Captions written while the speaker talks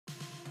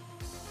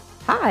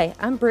Hi,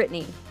 I'm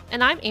Brittany.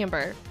 And I'm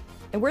Amber.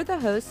 And we're the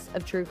hosts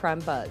of True Crime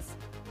Buzz.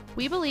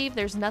 We believe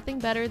there's nothing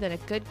better than a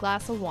good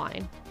glass of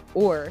wine.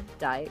 Or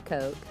Diet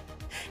Coke.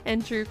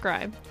 And true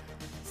crime.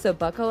 So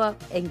buckle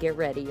up and get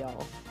ready,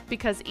 y'all.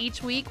 Because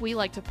each week we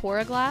like to pour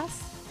a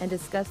glass and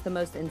discuss the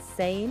most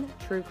insane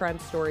true crime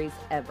stories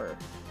ever.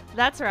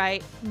 That's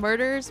right.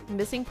 Murders,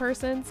 missing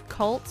persons,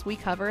 cults, we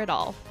cover it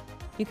all.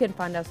 You can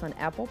find us on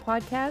Apple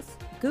Podcasts,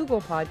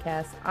 Google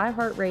Podcasts,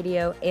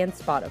 iHeartRadio, and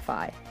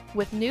Spotify.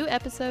 With new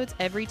episodes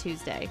every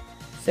Tuesday.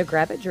 So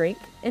grab a drink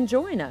and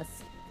join us.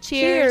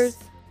 Cheers!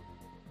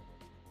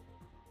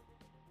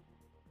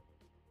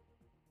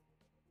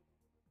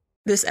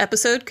 This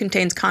episode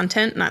contains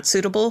content not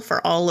suitable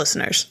for all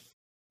listeners.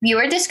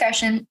 Viewer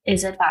discretion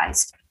is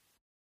advised.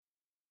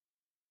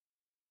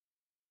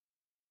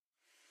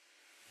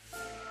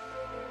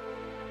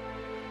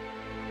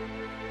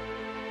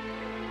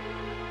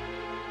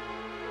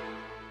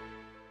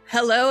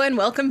 Hello and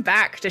welcome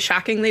back to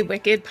Shockingly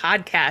Wicked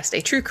Podcast,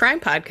 a true crime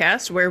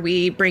podcast where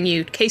we bring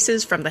you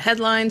cases from the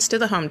headlines to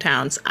the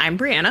hometowns. I'm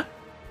Brianna.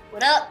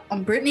 What up?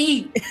 I'm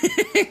Brittany.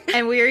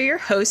 And we are your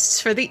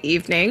hosts for the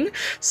evening.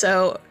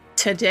 So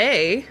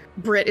today,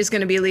 Britt is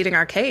going to be leading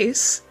our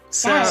case.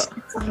 So, yes,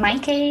 it's my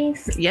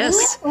case.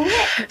 Yes. Ooh.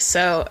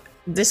 So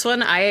this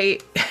one,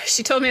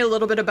 she told me a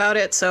little bit about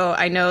it, so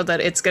I know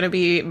that it's going to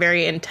be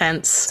very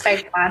intense.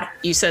 Very glad.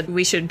 You said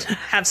we should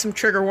have some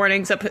trigger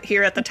warnings up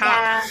here at the top.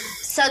 Yeah.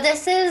 So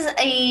this is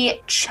a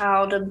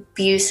child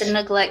abuse and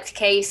neglect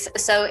case.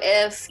 So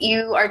if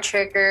you are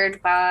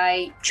triggered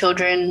by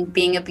children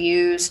being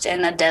abused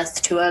and a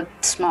death to a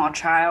small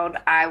child,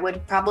 I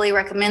would probably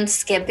recommend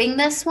skipping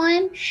this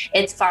one.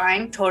 It's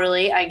fine.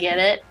 Totally. I get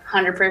it.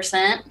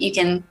 100%. You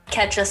can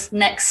catch us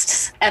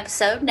next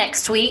episode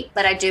next week,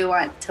 but I do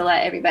want to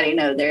let everybody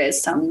know there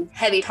is some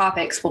heavy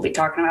topics we'll be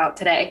talking about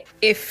today.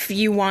 If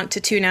you want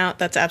to tune out,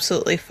 that's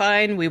absolutely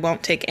fine. We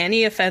won't take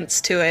any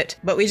offense to it,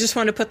 but we just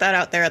want to put that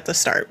out there at the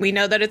start. We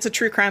know that it's a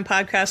true crime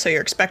podcast, so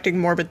you're expecting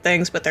morbid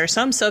things, but there are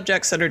some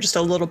subjects that are just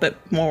a little bit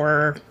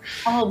more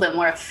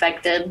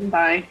affected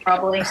by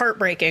probably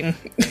heartbreaking.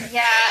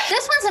 Yeah,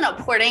 this one's an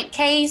important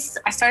case.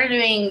 I started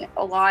doing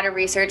a lot of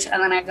research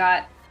and then I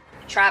got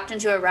trapped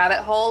into a rabbit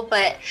hole,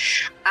 but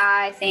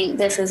I think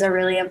this is a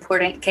really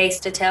important case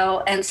to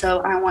tell, and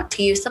so I want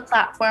to use the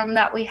platform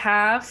that we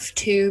have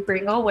to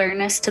bring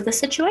awareness to the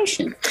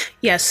situation.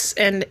 Yes,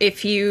 and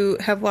if you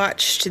have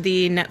watched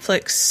the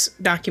Netflix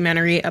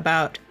documentary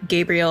about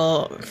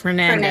Gabriel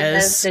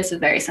Fernandez, this is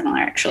very similar,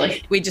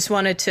 actually. We just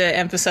wanted to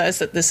emphasize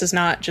that this is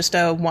not just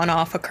a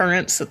one-off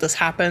occurrence, that this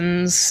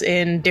happens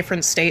in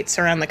different states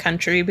around the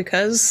country,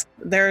 because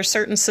there are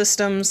certain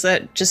systems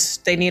that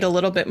they need a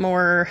little bit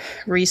more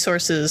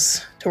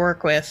resources to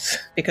work with,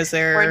 because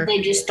or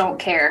they just don't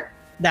care.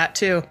 That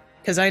too.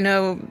 Because I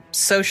know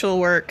social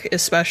work,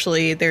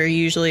 especially, they're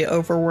usually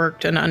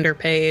overworked and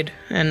underpaid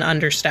and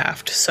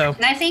understaffed. So,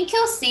 and I think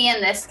you'll see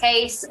in this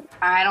case,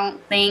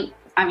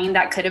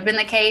 that could have been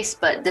the case,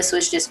 but this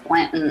was just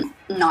blatant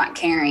not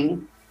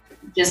caring.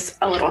 Just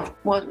a little,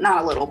 well,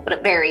 not a little,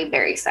 but very,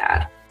 very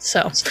sad.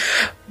 So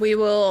we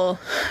will,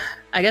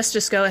 I guess,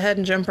 just go ahead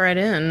and jump right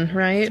in,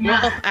 right?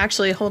 Yeah. Well,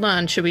 actually, hold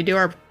on. Should we do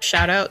our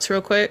shout outs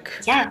real quick?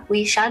 Yeah,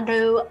 we should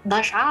do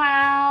the shout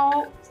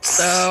out.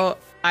 So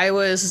I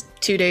was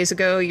 2 days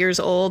ago years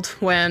old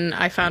when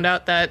I found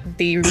out that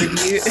the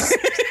review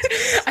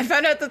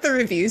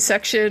review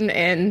section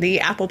in the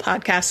Apple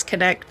Podcast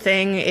Connect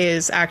thing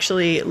is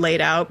actually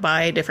laid out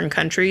by different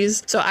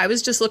countries. So I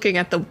was just looking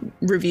at the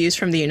reviews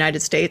from the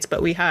United States,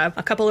 but we have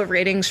a couple of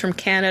ratings from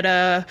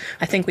Canada.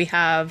 I think we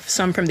have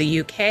some from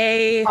the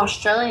UK.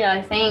 Australia,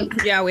 I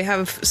think. Yeah, we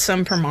have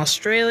some from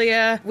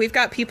Australia. We've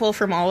got people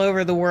from all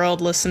over the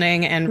world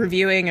listening and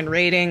reviewing and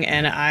rating,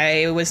 and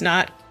I was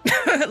not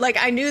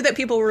I knew that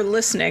people were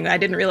listening. I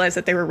didn't realize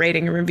that they were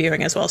rating and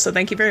reviewing as well. So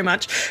thank you very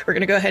much. We're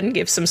going to go ahead and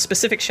give some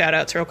specific shout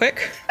outs real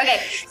quick. Okay,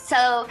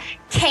 so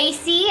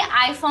Casey,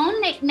 iPhone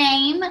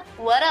nickname,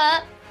 what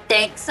up?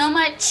 Thanks so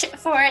much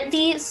for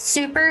the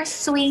super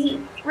sweet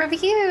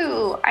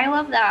review. I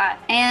love that.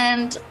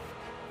 And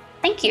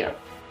thank you.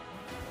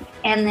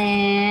 And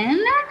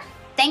then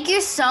thank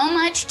you so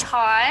much,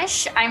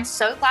 Tosh. I'm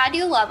so glad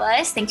you love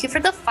us. Thank you for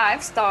the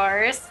 5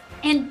 stars.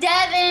 And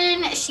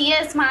Devin, she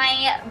is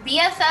my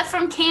BFF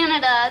from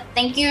Canada.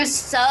 Thank you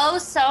so,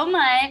 so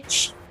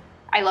much.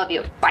 I love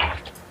you. Bye.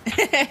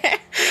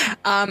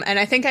 And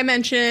I think I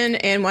mentioned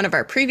in one of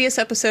our previous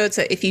episodes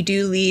that if you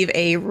do leave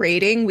a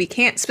rating, we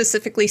can't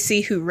specifically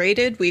see who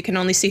rated. We can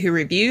only see who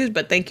reviewed.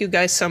 But thank you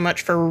guys so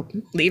much for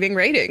leaving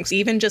ratings.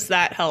 Even just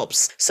that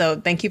helps. So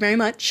thank you very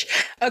much.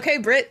 Okay,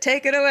 Britt,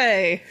 take it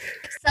away.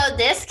 So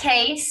this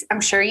case,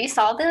 I'm sure you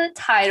saw the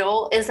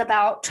title, is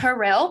about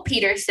Terrell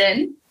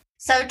Peterson.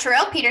 So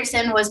Terrell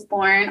Peterson was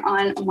born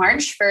on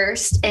March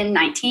 1st in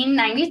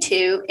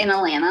 1992 in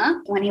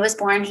Atlanta. When he was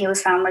born, he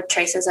was found with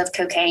traces of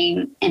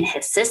cocaine in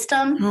his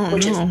system,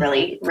 which is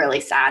really, really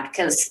sad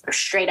because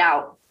straight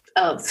out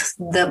of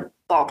the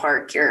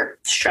ballpark, you're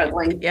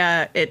struggling.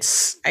 Yeah,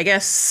 it's, I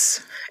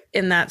guess,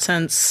 in that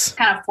sense.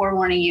 Kind of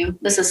forewarning you.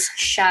 This is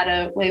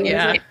shadow.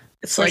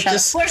 It's like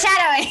just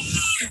foreshadowing.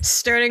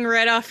 starting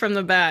right off from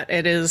the bat.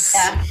 It is.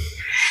 Yeah.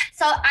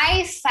 So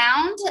I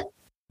found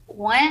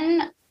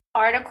one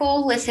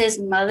article with his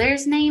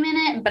mother's name in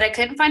it, but I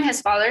couldn't find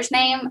his father's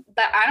name.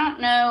 But I don't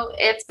know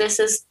if this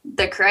is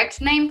the correct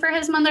name for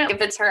his mother,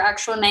 if it's her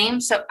actual name.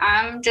 So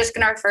I'm just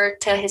going to refer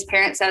to his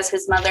parents as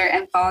his mother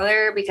and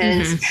father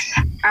because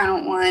I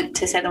don't want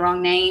to say the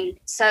wrong name.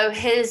 So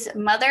his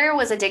mother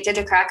was addicted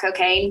to crack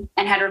cocaine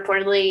and had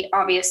reportedly,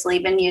 obviously,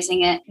 been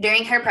using it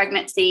during her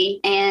pregnancy.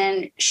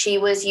 And she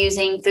was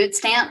using food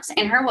stamps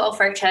and her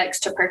welfare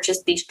checks to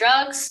purchase these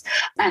drugs.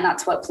 And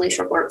that's what police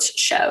reports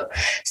show.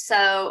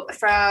 So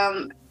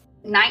from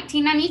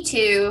 1992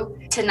 to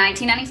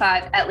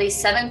 1995, at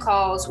least 7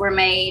 calls were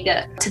made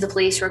to the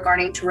police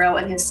regarding Terrell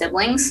and his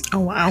siblings. Oh,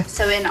 wow.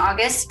 So in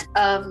August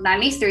of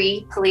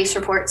 93, police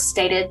reports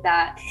stated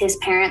that his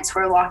parents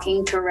were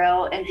locking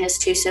Terrell and his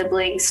 2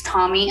 siblings,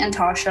 Tommy and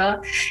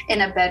Tasha,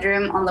 in a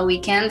bedroom on the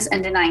weekends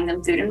and denying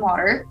them food and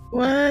water.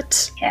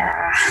 What?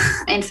 Yeah.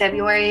 In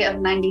February of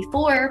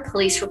 94,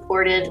 police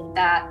reported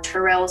that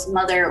Terrell's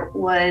mother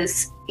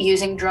was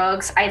using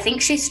drugs. I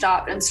think she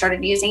stopped and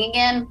started using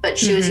again, but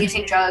she was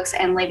using drugs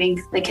and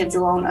leaving the kids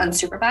alone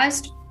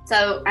unsupervised.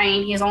 So, I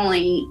mean, he's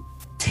only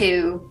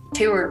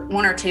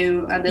one or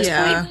two at this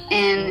point.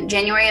 In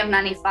January of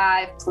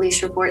 95,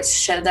 police reports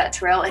showed that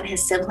Terrell and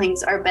his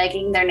siblings are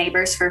begging their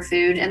neighbors for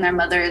food, and their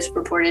mother is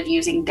reported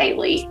using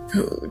daily.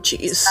 Oh,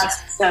 jeez.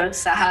 That's so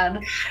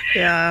sad.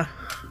 Yeah.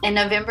 In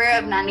November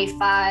of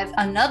 95,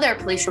 another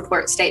police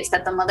report states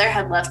that the mother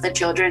had left the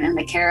children in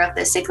the care of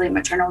the sickly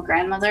maternal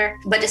grandmother.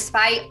 But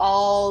despite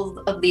all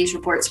of these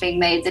reports being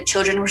made, the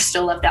children were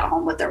still left at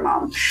home with their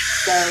mom.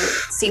 So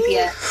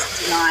CPS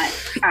did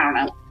not, I don't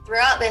know.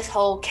 Throughout this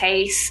whole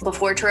case,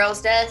 before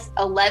Terrell's death,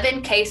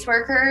 11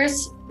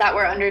 caseworkers that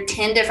were under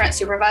 10 different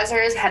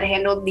supervisors had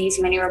handled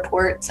these many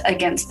reports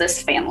against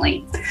this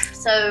family.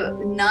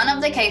 So none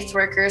of the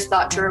caseworkers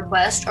thought to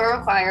request or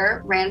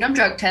require random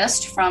drug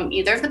tests from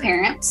either of the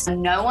parents.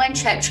 No one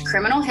checked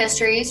criminal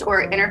histories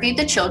or interviewed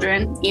the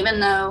children,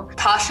 even though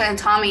Tasha and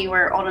Tommy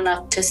were old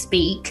enough to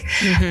speak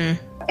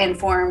and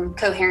form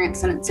coherent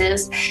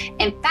sentences.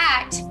 In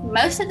fact,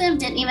 most of them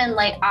didn't even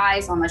lay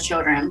eyes on the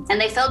children, and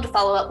they failed to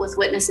follow up with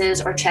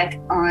witnesses or check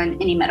on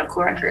any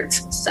medical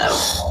records. So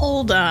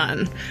hold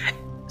on.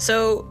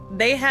 So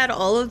they had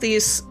all of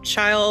these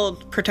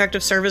child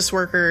protective service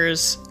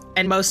workers,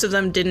 and most of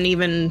them didn't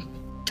even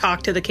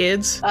talk to the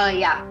kids?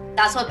 Yeah,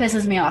 that's what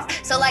pisses me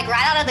off. So, like,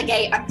 right out of the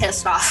gate, I'm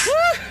pissed off.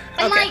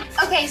 And,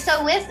 okay,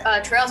 so with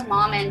Terrell's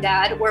mom and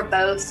dad were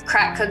both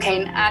crack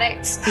cocaine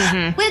addicts,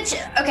 which,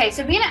 okay,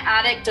 so being an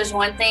addict is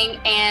one thing,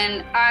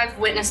 and I've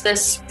witnessed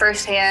this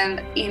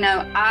firsthand. You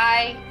know,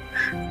 I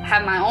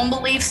have my own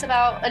beliefs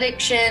about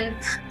addiction.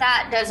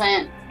 That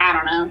doesn't, I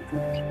don't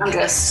know. I'm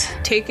just...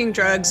 Taking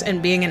drugs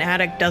and being an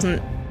addict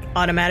doesn't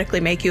automatically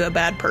make you a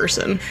bad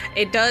person.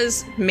 It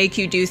does make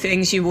you do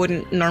things you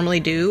wouldn't normally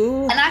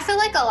do. And I feel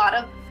like a lot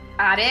of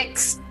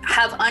addicts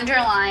have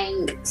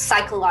underlying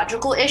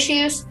psychological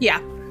issues. Yeah.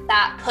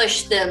 That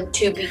push them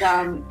to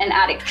become an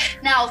addict.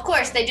 Now, of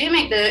course, they do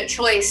make the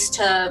choice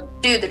to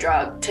do the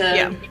drug,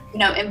 to, you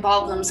know,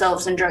 involve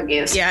themselves in drug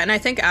use. Yeah, and I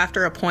think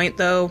after a point,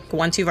 though,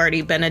 once you've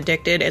already been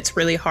addicted, it's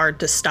really hard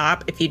to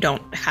stop if you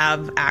don't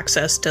have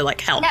access to,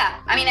 like, help.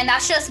 Yeah, I mean, and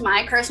that's just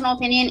my personal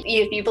opinion.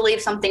 If you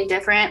believe something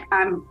different,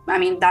 I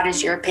mean, that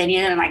is your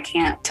opinion, and I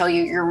can't tell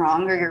you you're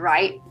wrong or you're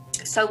right.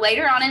 So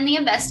later on in the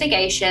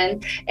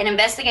investigation, an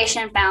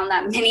investigation found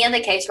that many of the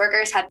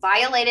caseworkers had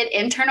violated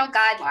internal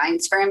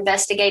guidelines for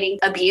investigating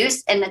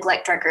abuse and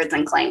neglect records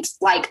and claims.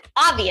 Like,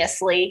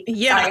 obviously.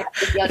 Yeah. Sorry,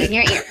 I yelled in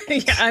your ear.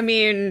 Yeah, I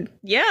mean,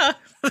 yeah.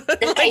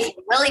 This case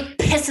really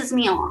pisses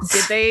me off.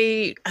 Did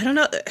they, I don't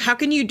know, how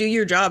can you do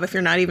your job if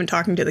you're not even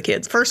talking to the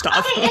kids? First off.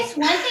 Okay, it's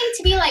one thing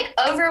to be, like,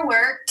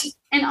 overworked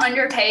and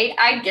underpaid.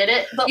 I get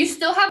it. But you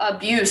still have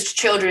abused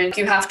children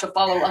you have to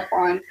follow up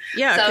on.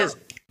 Yeah, because...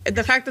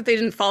 the fact that they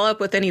didn't follow up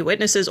with any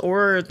witnesses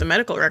or the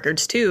medical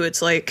records, too,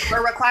 it's like...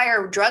 Or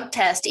require a drug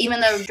test, even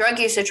though drug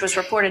usage was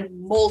reported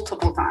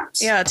multiple times.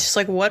 Yeah, it's just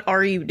like, what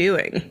are you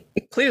doing?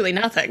 Clearly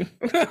nothing.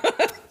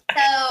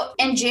 So,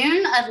 in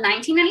June of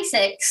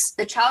 1996,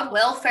 the Child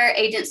Welfare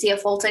Agency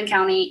of Fulton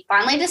County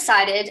finally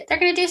decided they're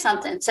going to do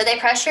something. So, they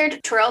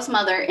pressured Terrell's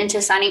mother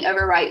into signing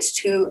over rights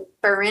to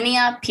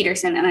Verinia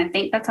Peterson. And I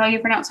think that's how you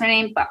pronounce her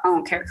name, but I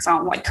don't care because I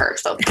don't like her.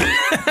 So,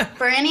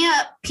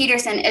 Verinia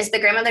Peterson is the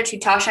grandmother to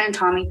Tasha and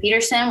Tommy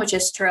Peterson, which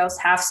is Terrell's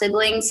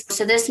half-siblings.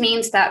 So, this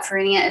means that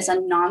Verinia is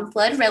a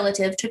non-blood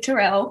relative to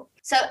Terrell.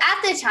 So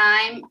at the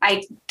time,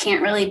 I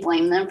can't really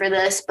blame them for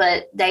this,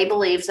 but they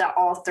believed that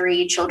all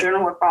 3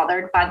 children were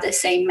fathered by the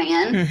same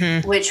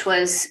man, which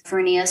was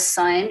Vernia's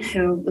son,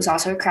 who was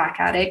also a crack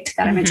addict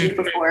that I mentioned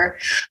before.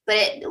 But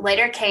it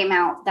later came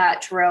out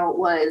that Terrell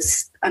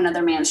was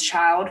another man's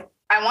child.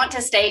 I want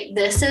to state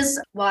this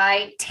is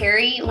why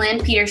Terry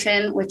Lynn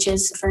Peterson, which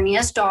is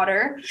Vernia's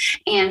daughter,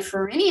 and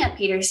Verinia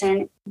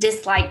Peterson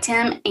disliked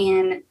him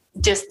and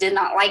just did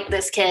not like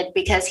this kid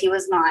because he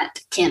was not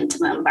kin to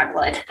them by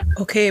blood.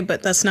 Okay,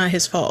 but that's not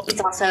his fault.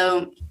 He's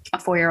also a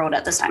 4-year-old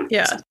at this time.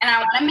 Yeah. And I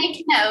want to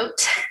make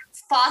note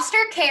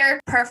Foster care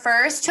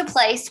prefers to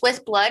place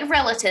with blood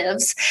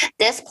relatives.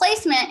 This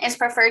placement is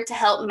preferred to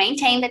help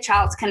maintain the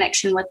child's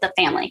connection with the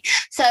family.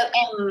 So,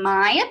 in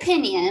my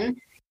opinion,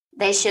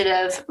 they should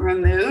have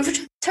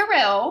removed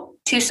Terrell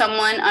to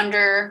someone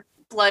under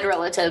blood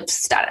relative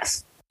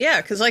status.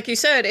 Yeah, because like you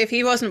said, if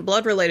he wasn't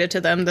blood related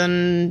to them,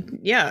 then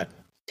yeah,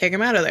 take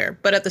him out of there.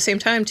 But at the same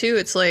time, too,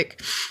 it's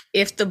like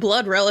if the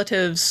blood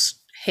relatives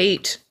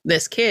hate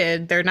this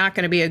kid, they're not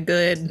going to be a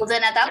good... Well,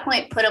 then at that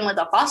point, put him with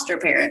a foster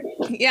parent.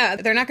 Yeah,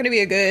 they're not going to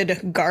be a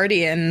good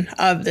guardian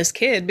of this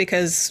kid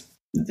because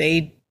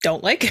they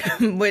don't like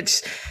him,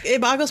 which it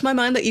boggles my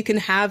mind that you can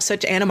have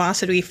such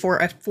animosity for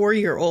a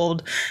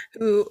 4-year-old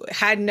who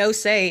had no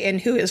say in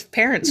who his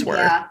parents were.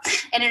 Yeah,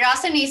 and it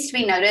also needs to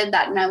be noted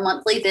that no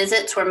monthly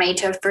visits were made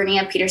to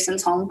Fernia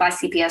Peterson's home by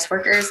CPS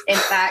workers. In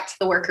fact,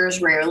 the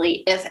workers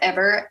rarely, if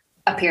ever,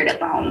 appeared at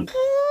the home.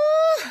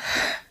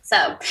 So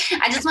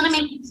I just want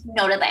to make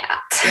note of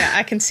that. Yeah,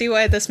 I can see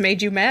why this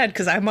made you mad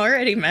because I'm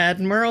already mad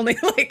and we're only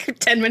like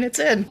 10 minutes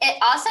in. It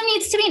also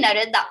needs to be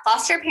noted that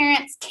foster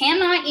parents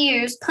cannot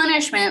use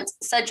punishments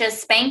such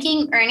as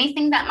spanking or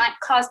anything that might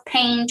cause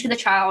pain to the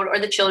child or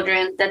the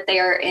children that they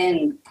are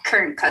in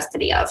current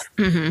custody of.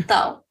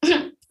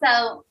 Mm-hmm.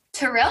 So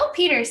Terrell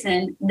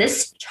Peterson,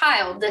 this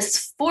child,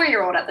 this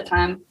 4-year-old at the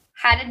time,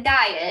 had a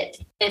diet,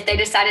 if they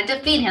decided to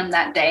feed him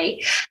that day,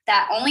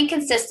 that only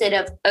consisted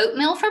of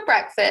oatmeal for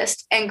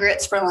breakfast and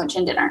grits for lunch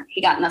and dinner.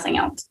 He got nothing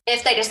else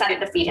if they decided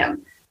to feed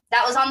him.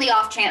 That was on the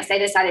off chance they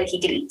decided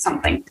he could eat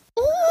something.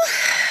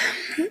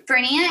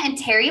 Fernia and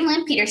Terry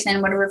Lynn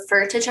Peterson would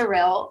refer to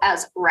Terrell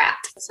as Rat.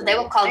 So they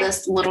would call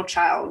this little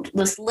child,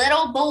 this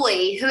little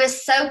boy who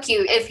is so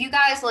cute. If you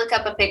guys look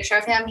up a picture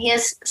of him, he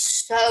is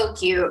so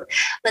cute.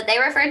 But they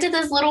referred to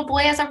this little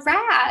boy as a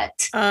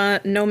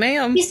rat. No,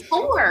 ma'am. He's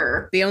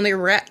 4. The only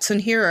rats in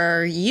here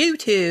are you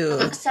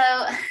two.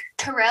 So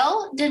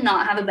Terrell did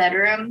not have a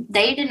bedroom.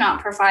 They did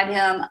not provide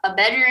him a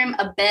bedroom,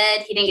 a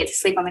bed. He didn't get to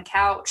sleep on the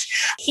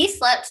couch. He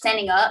slept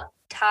standing up,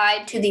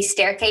 tied to the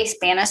staircase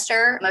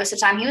banister. Most of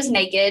the time he was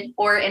naked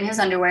or in his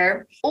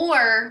underwear.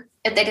 Or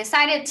if they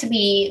decided to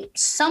be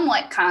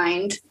somewhat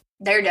kind,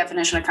 their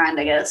definition of kind,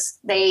 I guess,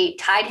 they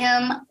tied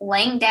him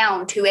laying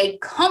down to a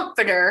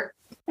comforter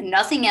and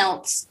nothing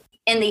else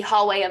in the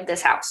hallway of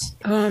this house.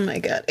 Oh my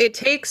God. It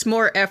takes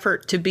more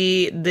effort to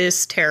be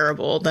this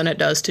terrible than it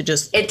does to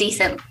just... A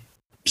decent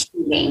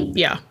game.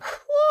 Yeah.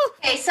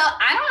 Okay, so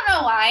I don't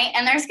know why,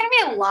 and there's going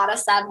to be a lot of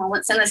sad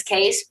moments in this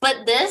case,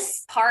 but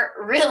this part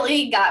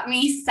really got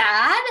me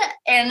sad,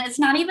 and it's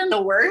not even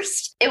the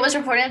worst. It was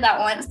reported that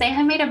once they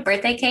had made a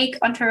birthday cake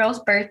on Terrell's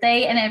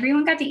birthday, and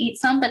everyone got to eat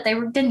some, but they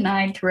were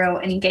denied Terrell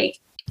any cake.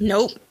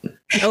 Nope.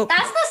 That's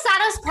the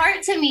saddest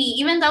part to me,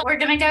 even though we're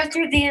going to go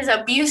through these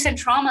abuse and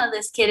trauma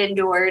this kid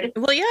endured.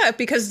 Well, yeah,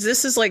 because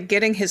this is like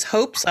getting his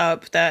hopes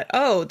up that,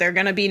 oh, they're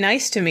going to be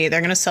nice to me.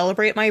 They're going to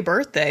celebrate my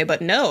birthday.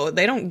 But no,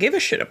 they don't give a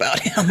shit about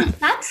him.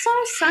 That's so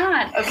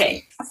sad.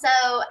 Okay.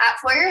 So at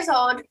 4 years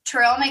old,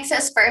 Terrell makes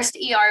his first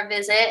ER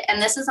visit,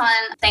 and this is on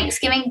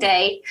Thanksgiving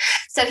Day.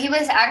 So he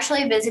was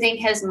actually visiting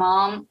his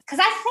mom, because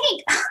I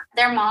think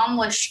their mom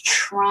was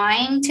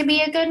trying to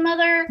be a good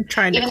mother.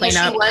 Trying to clean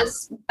up. Even though she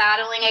was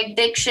battling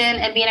addiction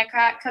and being a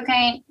crack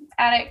cocaine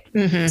addict.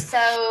 Mm-hmm.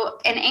 So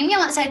an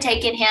ambulance had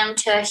taken him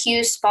to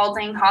Hughes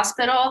Spalding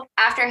Hospital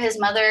after his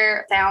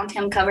mother found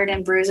him covered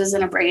in bruises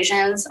and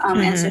abrasions.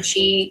 And so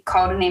she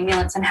called an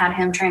ambulance and had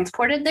him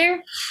transported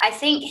there. I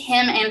think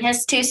him and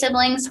his 2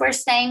 siblings were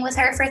staying with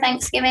her for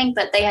Thanksgiving,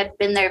 but they had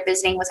been there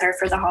visiting with her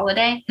for the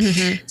holiday.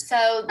 Mm-hmm.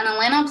 So an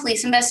Atlanta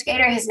police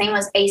investigator, his name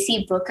was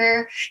A.C.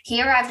 Booker,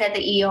 he arrived at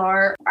the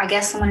ER, I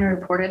guess someone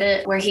reported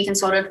it, where he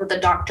consulted with the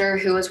doctor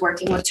who was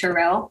working with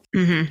Terrell.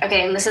 Mm-hmm.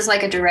 Okay, and this is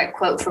like a direct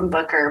quote from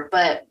Booker,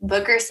 but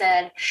Booker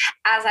said,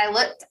 "As I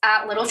looked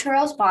at little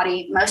Terrell's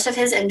body, most of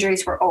his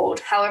injuries were old.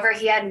 However,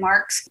 he had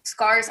marks,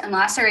 scars, and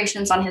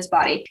lacerations on his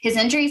body. His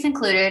injuries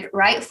included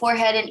right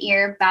forehead and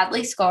ear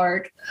badly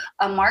scarred,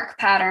 a mark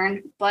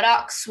pattern,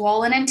 buttocks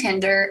swollen and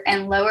tender,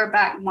 and lower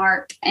back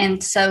marked,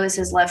 and so is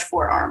his left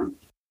forearm."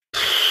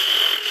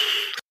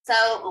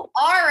 So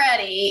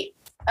already,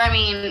 I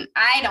mean,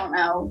 I don't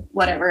know,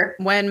 whatever.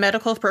 When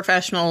medical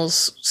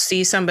professionals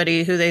see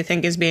somebody who they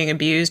think is being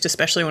abused,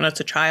 especially when it's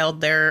a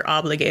child, they're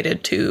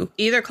obligated to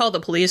either call the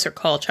police or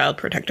call Child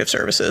Protective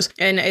Services.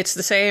 And it's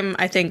the same,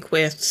 I think,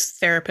 with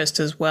therapists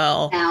as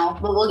well. Now,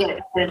 but we'll get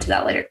into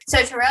that later.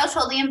 So Terrell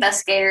told the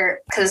investigator,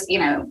 because, you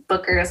know,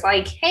 Booker is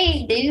like,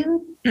 "Hey,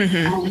 dude."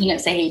 Mm-hmm. He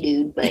didn't say, "Hey,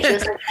 dude," but he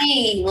was like,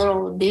 "Hey,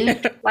 little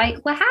dude, like,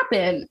 what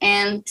happened?"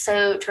 And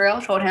so Terrell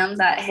told him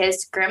that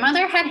his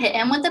grandmother had hit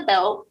him with a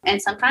belt,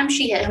 and sometimes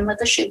she hit him with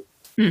a shoe.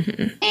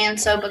 Mm-hmm. And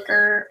so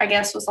Booker, I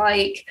guess, was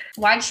like,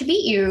 "Why'd she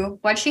beat you?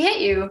 Why'd she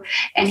hit you?"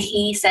 And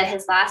he said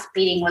his last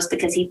beating was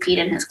because he peed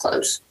in his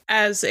clothes.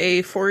 As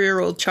a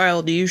 4-year-old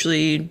child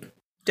usually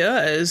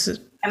does.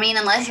 I mean,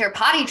 unless you're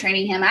potty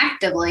training him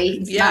actively,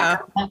 it's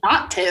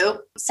not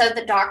to. So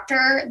the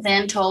doctor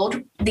then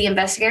told the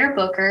investigator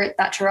Booker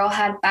that Terrell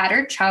had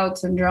battered child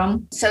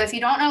syndrome. So if you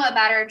don't know what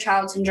battered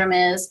child syndrome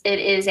is, it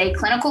is a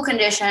clinical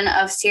condition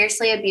of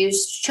seriously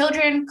abused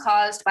children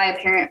caused by a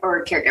parent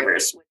or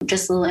caregivers.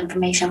 Just a little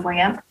information for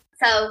you.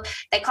 So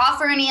they call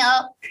Fernie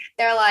up.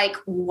 They're like,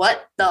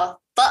 what the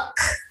fuck,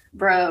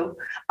 bro?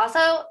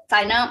 Also,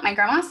 side note, my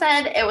grandma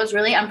said it was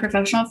really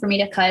unprofessional for me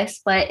to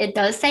cuss, but it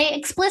does say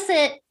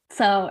explicit.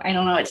 So I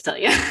don't know what to tell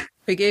you.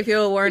 We gave you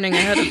a warning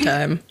ahead of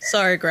time.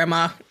 Sorry,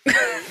 Grandma.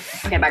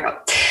 Okay, back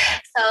up.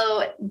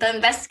 So the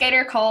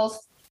investigator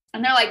calls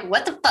and they're like,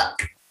 what the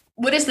fuck?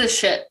 What is this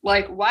shit?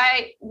 Like,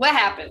 why? What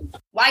happened?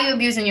 Why are you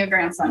abusing your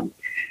grandson?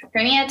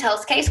 Fernie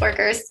tells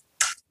caseworkers,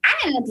 I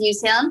didn't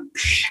abuse him.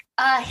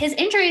 His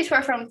injuries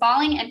were from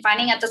falling and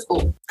fighting at the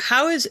school.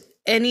 How is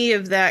any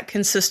of that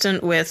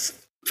consistent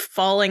with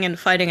falling and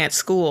fighting at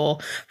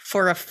school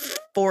for a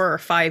 4 or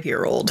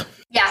 5-year-old?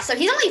 Yeah, so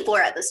he's only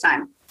 4 at this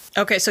time.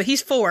 Okay, so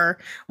he's 4.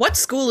 What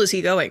school is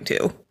he going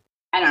to?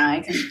 I don't know. I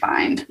couldn't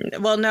find.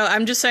 Well, no,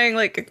 I'm just saying,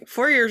 like,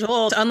 4 years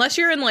old, unless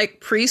you're in, like,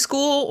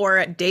 preschool or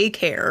at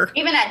daycare.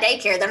 Even at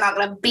daycare, they're not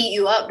going to beat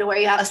you up to where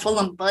you have a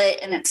swollen butt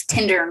and it's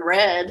tender and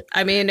red.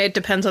 I mean, it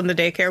depends on the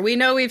daycare. We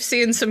know we've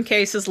seen some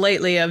cases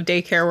lately of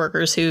daycare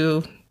workers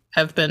who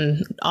have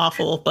been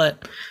awful,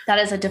 but... That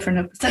is a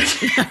different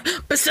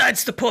episode.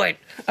 Besides the point.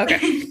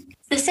 Okay.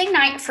 The same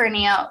night,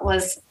 Fernia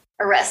was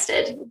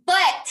arrested.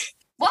 But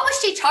what was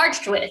she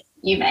charged with,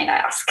 you may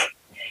ask?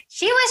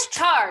 She was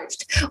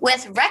charged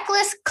with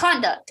reckless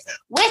conduct,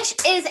 which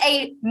is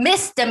a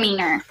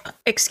misdemeanor.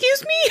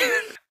 Excuse me?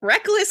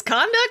 Reckless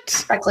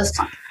conduct? Reckless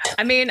conduct.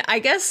 I mean, I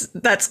guess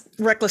that's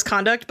reckless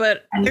conduct,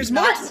 but And there's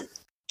more.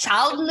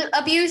 Child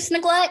abuse,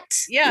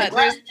 neglect? Yeah,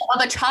 neglect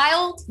of a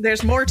child?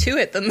 There's more to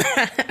it than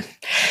that.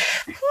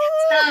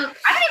 I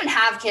don't even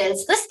have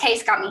kids. This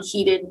case got me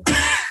heated.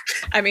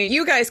 I mean,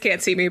 you guys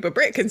can't see me, but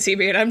Britt can see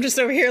me, and I'm just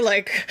over here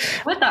like...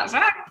 What the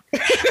fuck?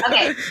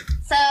 Okay,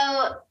 so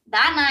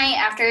that night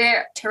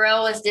after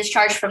Terrell was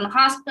discharged from the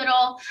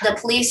hospital, the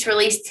police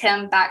released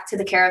him back to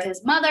the care of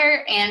his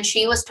mother, and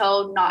she was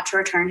told not to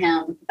return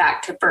him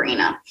back to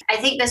Farina. I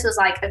think this was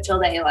like until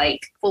they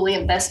like fully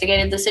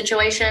investigated the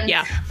situation.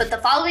 Yeah. But the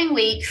following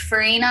week,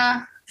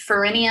 Farina,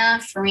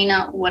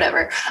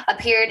 whatever,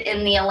 appeared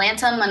in the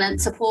Atlanta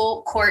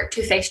Municipal Court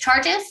to face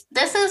charges.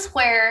 This is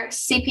where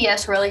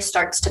CPS really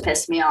starts to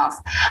piss me off.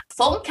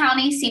 Fulton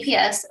County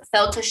CPS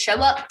failed to show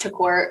up to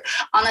court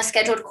on the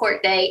scheduled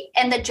court date,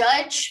 and the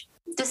judge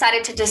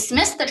decided to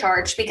dismiss the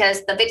charge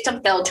because the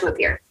victim failed to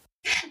appear.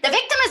 The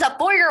victim is a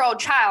 4-year-old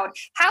child.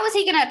 How is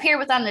he going to appear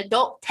without an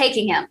adult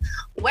taking him?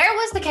 Where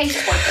was the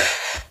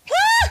caseworker?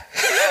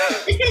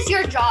 This is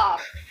your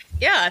job.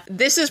 Yeah,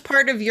 this is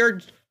part of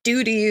your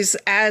duties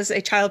as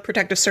a child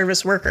protective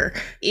service worker.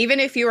 Even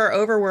if you are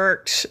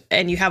overworked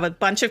and you have a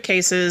bunch of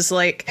cases,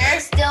 like...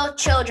 There's still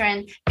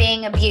children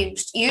being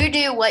abused. You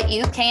do what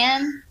you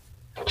can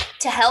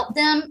to help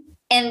them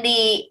in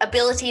the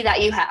ability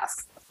that you have.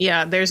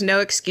 Yeah, there's no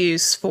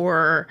excuse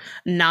for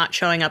not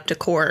showing up to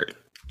court.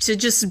 To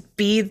just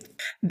be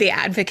the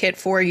advocate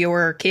for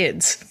your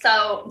kids.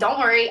 So don't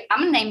worry,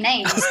 I'm going to name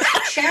names.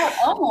 Cheryl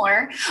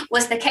Elmore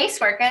was the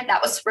caseworker that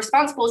was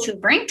responsible to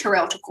bring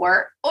Terrell to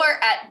court, or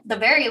at the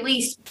very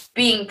least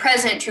being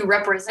present to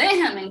represent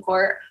him in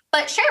court.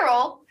 But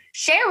Cheryl,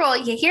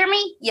 you hear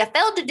me? You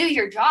failed to do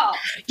your job.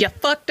 You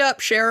fucked up,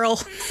 Cheryl.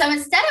 So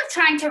instead of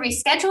trying to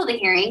reschedule the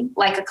hearing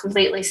like a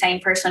completely sane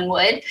person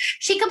would,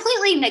 she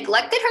completely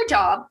neglected her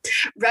job,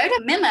 wrote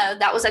a memo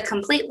that was a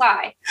complete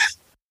lie.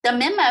 The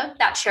memo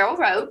that Cheryl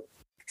wrote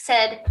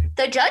said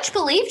the judge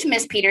believed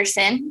Miss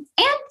Peterson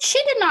and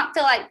she did not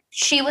feel like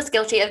she was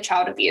guilty of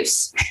child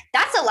abuse.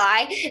 That's a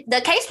lie.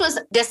 The case was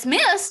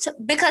dismissed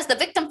because the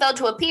victim failed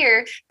to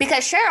appear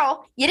because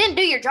Cheryl, you didn't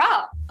do your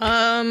job.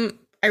 I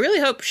really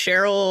hope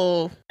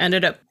Cheryl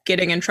ended up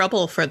getting in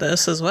trouble for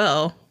this as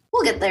well.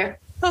 We'll get there.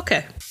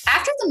 Okay.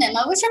 After the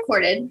memo was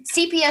recorded,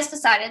 CPS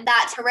decided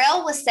that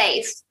Terrell was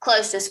safe,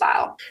 closed his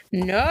file.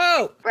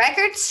 No.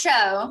 Records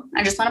show,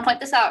 I just want to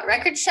point this out,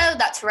 records show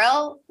that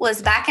Terrell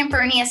was back in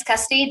Fernia's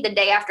custody the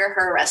day after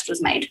her arrest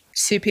was made.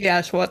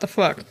 CPS, what the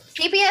fuck?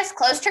 CPS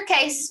closed her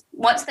case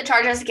once the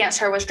charges against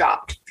her was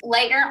dropped.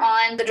 Later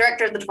on, the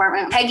director of the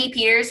department, Peggy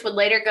Peters, would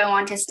later go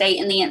on to state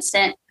in the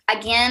incident,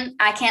 again,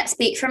 I can't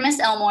speak for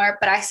Miss Elmore,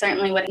 but I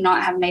certainly would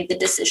not have made the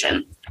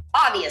decision.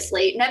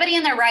 Obviously, nobody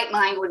in their right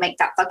mind would make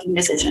that fucking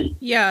decision.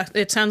 Yeah,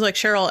 it sounds like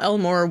Cheryl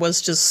Elmore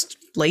was just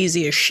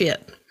lazy as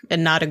shit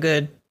and not a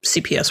good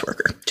CPS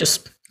worker.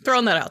 Just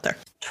throwing that out there.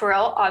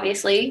 Terrell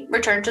obviously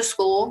returned to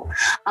school,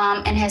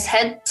 and his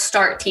Head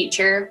Start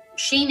teacher,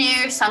 she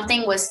knew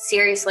something was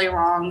seriously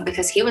wrong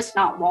because he was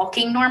not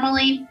walking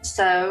normally.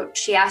 So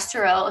she asked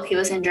Terrell if he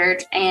was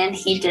injured, and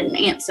he didn't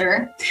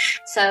answer.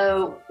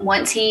 So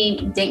once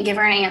he didn't give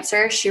her an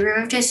answer, she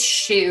removed his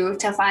shoe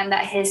to find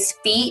that his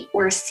feet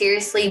were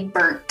seriously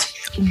burnt.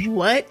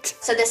 What?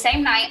 So the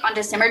same night on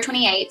December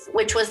 28th,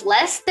 which was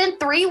less than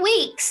 3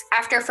 weeks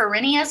after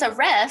Farinia's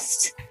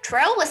arrest,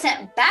 Terrell was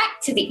sent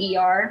back to the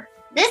ER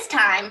This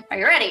time, are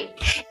you ready?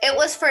 It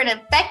was for an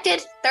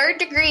infected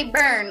third-degree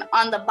burn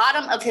on the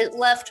bottom of his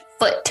left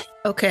foot.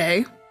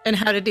 Okay. And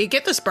how did he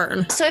get this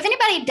burn? So if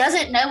anybody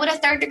doesn't know what a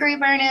third-degree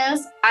burn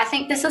is, I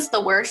think this is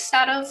the worst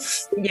out of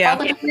all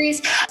the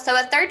degrees. So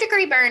a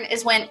third-degree burn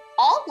is when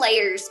all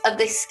layers of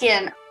the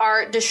skin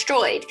are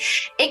destroyed.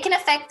 It can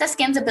affect the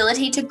skin's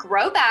ability to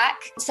grow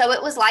back. So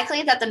it was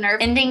likely that the nerve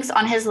endings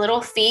on his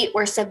little feet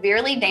were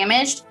severely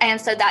damaged,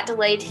 and so that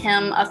delayed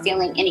him of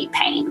feeling any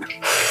pain.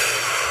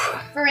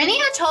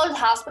 Verinia told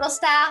hospital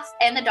staff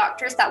and the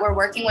doctors that were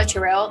working with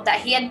Terrell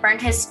that he had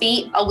burned his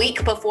feet a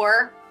week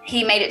before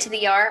he made it to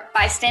the ER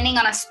by standing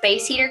on a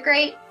space heater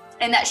grate,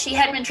 and that she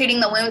had been treating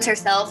the wounds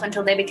herself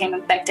until they became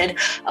infected.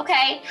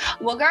 Okay,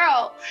 well,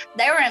 girl,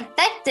 they were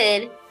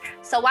infected,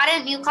 so why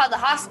didn't you call the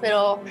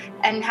hospital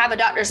and have a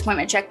doctor's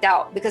appointment checked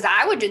out? Because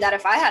I would do that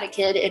if I had a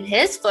kid and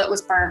his foot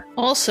was burnt.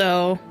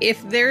 Also,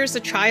 if there's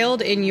a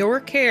child in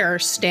your care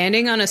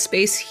standing on a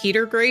space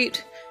heater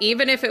grate,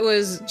 even if it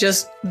was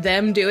just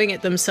them doing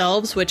it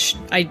themselves, which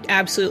I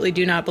absolutely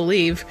do not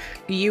believe,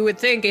 you would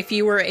think if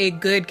you were a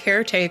good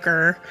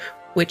caretaker,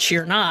 which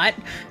you're not,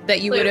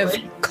 that you would have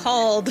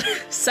called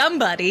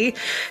somebody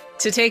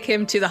to take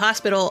him to the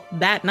hospital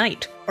that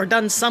night or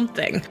done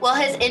something. Well,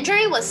 his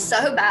injury was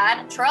so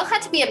bad, Terrell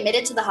had to be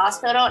admitted to the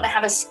hospital and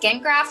have a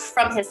skin graft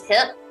from his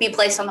hip be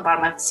placed on the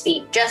bottom of his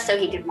feet just so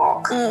he could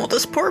walk. Oh,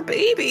 this poor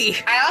baby.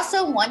 I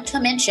also want to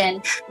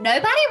mention,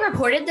 nobody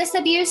reported this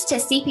abuse to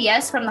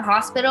CPS from the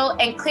hospital,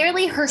 and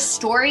clearly her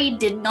story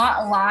did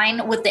not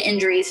align with the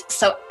injuries.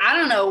 So I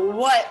don't know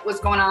what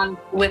was going on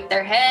with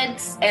their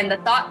heads and the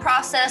thought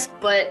process,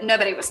 but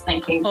nobody was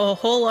thinking. A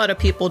whole lot of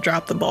people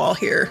dropped the ball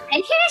here.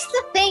 And here's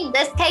the thing,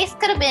 this case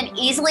could have been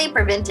easily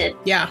prevented.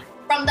 Yeah.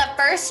 From the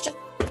first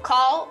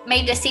call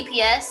made to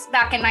CPS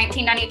back in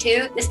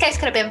 1992, this case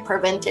could have been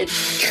prevented.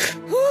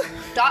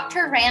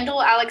 Dr.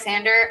 Randall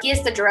Alexander, he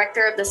is the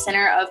director of the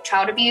Center of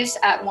Child Abuse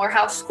at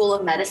Morehouse School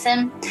of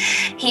Medicine.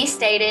 He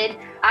stated,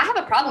 I have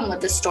a problem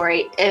with this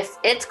story. If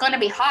it's going to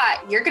be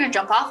hot, you're going to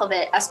jump off of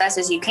it as fast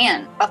as you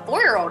can. A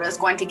 4-year-old is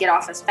going to get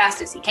off as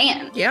fast as he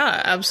can.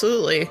 Yeah,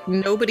 absolutely.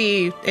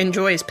 Nobody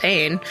enjoys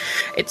pain.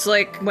 It's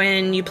like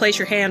when you place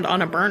your hand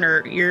on a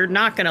burner, you're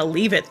not going to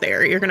leave it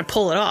there. You're going to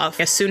pull it off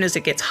as soon as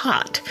it gets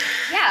hot.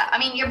 Yeah, I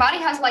mean, your body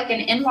has like an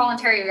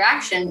involuntary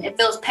reaction. It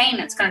feels pain,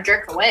 it's going to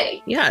jerk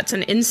away. Yeah, it's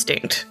an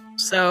instinct.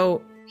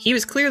 So he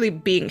was clearly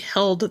being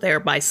held there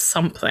by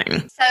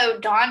something. So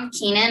Don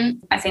Keenan,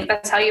 I think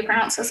that's how you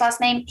pronounce his last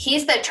name,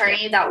 he's the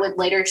attorney that would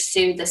later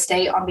sue the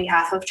state on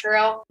behalf of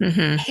Terrell.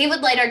 Mm-hmm. He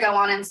would later go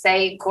on and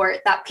say in court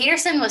that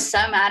Peterson was so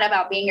mad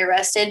about being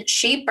arrested,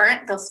 she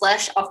burnt the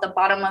flesh off the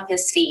bottom of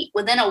his feet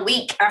within a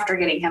week after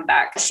getting him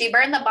back. She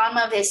burned the bottom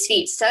of his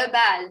feet so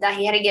bad that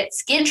he had to get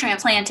skin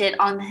transplanted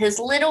on his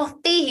little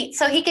feet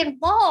so he could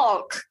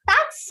walk.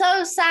 That's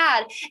so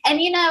sad.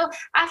 And you know,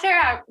 after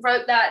I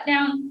wrote that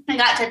down, I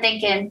got to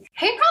thinking,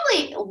 he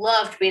probably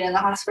loved being in the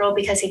hospital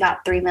because he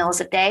got 3 meals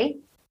a day.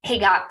 He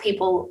got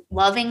people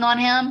loving on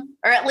him,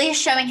 or at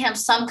least showing him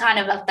some kind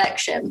of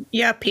affection.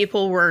 Yeah,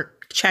 people were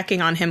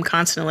checking on him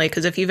constantly,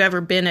 because if you've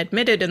ever been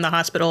admitted in the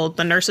hospital,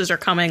 the nurses are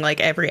coming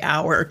like every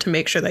hour to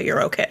make sure that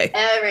you're okay.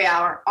 Every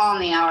hour, on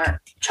the hour.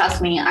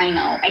 Trust me, I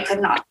know. I could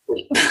not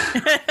sleep.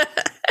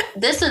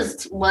 This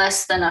is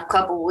less than a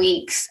couple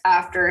weeks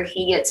after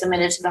he gets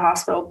admitted to the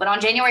hospital. But on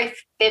January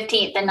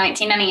 15th in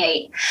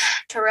 1998,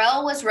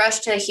 Terrell was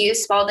rushed to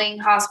Hughes Spalding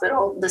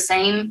Hospital, the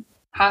same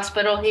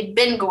hospital he'd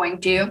been going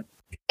to,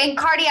 in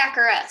cardiac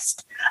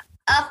arrest.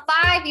 A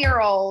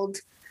 5-year-old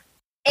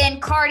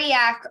in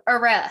cardiac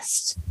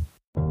arrest.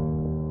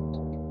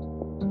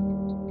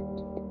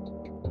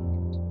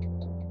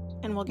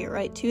 And we'll get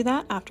right to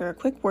that after a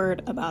quick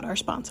word about our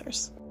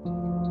sponsors.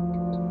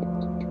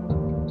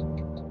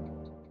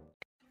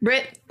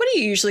 Britt, what do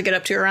you usually get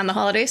up to around the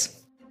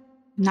holidays?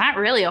 Not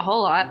really a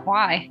whole lot.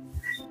 Why?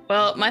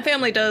 Well, my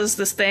family does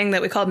this thing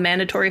that we call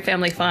mandatory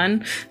family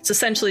fun. It's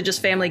essentially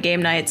just family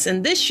game nights.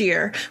 And this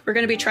year, we're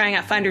going to be trying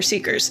out Finder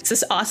Seekers. It's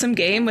this awesome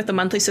game with a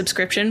monthly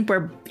subscription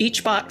where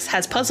each box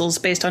has puzzles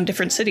based on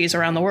different cities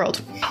around the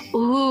world.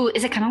 Ooh,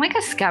 is it kind of like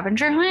a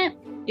scavenger hunt?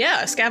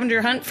 Yeah, a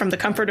scavenger hunt from the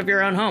comfort of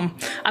your own home.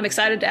 I'm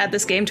excited to add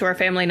this game to our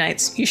family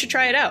nights. You should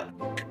try it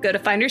out. Go to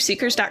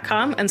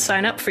finderseekers.com and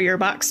sign up for your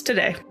box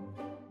today.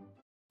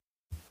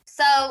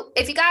 So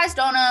if you guys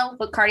don't know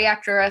what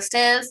cardiac arrest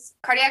is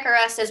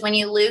when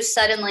you lose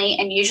suddenly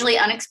and usually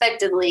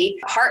unexpectedly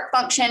heart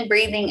function,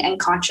 breathing, and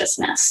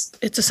consciousness.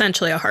 It's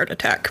essentially a heart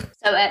attack.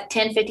 So at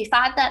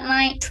 10:55 that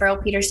night, Terrell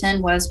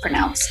Peterson was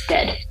pronounced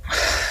dead.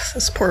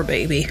 This poor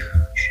baby.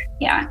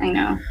 Yeah, I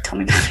know. Tell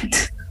me about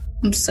it.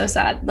 I'm so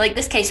sad. Like,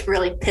 this case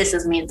really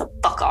pisses me the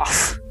fuck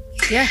off.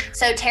 Yeah.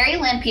 So Terry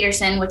Lynn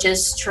Peterson, which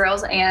is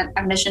Terrell's aunt,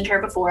 I've mentioned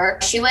her before,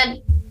 she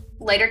would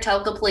later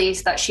told the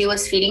police that she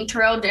was feeding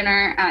Terrell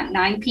dinner at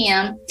 9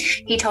 p.m.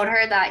 He told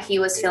her that he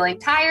was feeling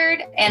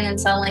tired and then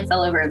suddenly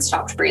fell over and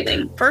stopped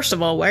breathing. First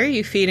of all, why are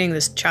you feeding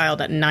this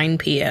child at 9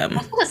 p.m.?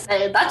 I was gonna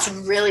say, that's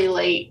really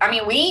late. I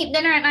mean, we eat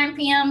dinner at 9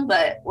 p.m.,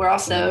 but we're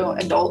also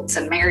adults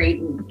and married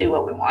and do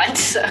what we want.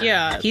 So.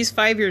 Yeah, he's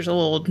 5 years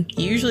old.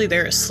 Usually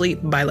they're asleep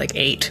by like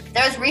 8.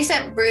 There was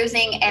recent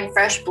bruising and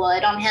fresh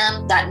blood on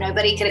him that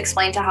nobody could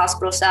explain to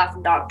hospital staff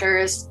and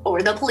doctors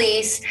or the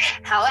police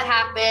how it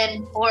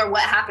happened or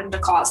what happened to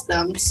cause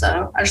them.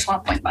 So I just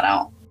want to point that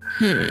out.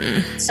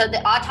 So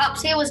the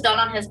autopsy was done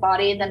on his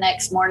body the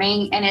next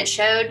morning, and it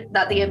showed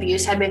that the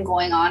abuse had been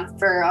going on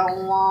for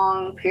a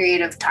long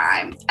period of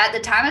time. At the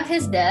time of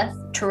his death,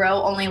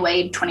 Terrell only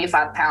weighed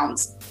 25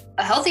 pounds.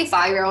 A healthy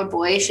 5-year-old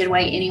boy should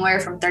weigh anywhere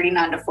from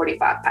 39 to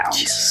 45 pounds.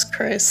 Jesus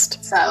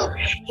Christ. So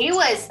he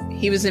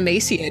was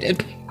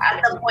emaciated.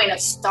 At the point of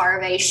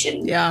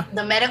starvation. Yeah.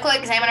 The medical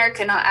examiner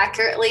could not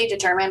accurately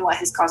determine what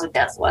his cause of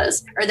death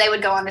was, or they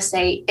would go on to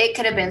say it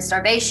could have been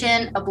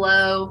starvation, a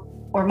blow,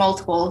 or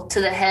multiple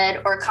to the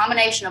head, or a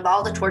combination of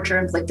all the torture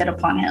inflicted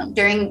upon him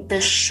during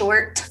the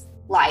short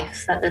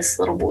life that this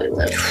little boy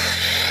lived.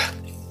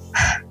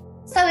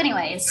 So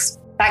anyways,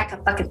 back to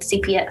fucking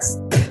CPS.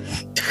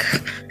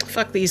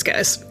 Fuck these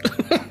guys.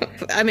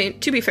 I mean,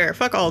 to be fair,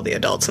 fuck all the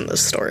adults in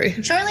this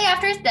story. Shortly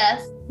after his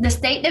death, the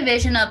State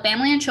Division of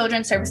Family and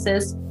Children's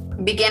Services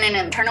began an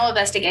internal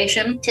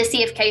investigation to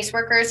see if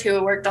caseworkers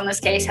who worked on this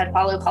case had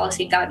followed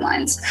policy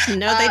guidelines.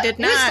 No, they did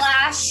not.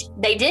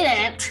 Newsflash, they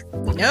didn't.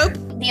 Nope.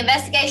 The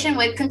investigation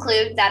would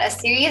conclude that a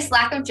serious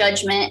lack of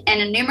judgment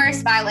and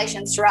numerous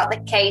violations throughout the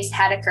case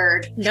had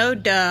occurred. No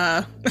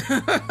duh.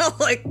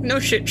 Like, no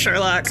shit,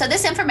 Sherlock. So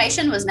this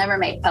information was never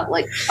made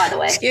public, by the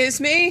way. Excuse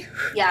me?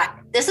 Yeah,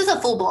 this is a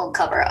full-blown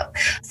cover-up.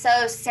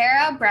 So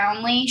Sarah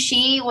Brownlee,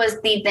 she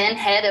was the then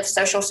head of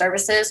social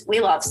services. We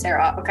love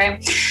Sarah,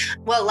 okay?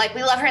 Well, like,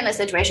 we love her in this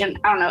situation.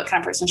 I don't know what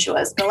kind of person she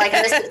was, but like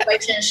in this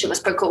situation, she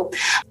was pretty cool.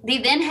 The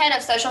then head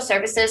of social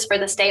services for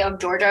the state of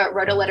Georgia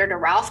wrote a letter to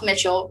Ralph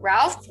Mitchell.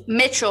 Ralph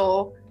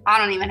Mitchell, I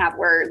don't even have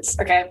words,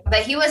 okay? But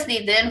he was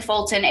the then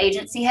Fulton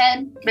agency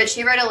head, but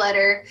she wrote a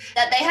letter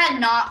that they had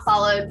not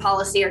followed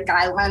policy or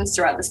guidelines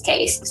throughout this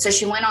case. So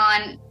she went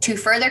on to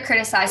further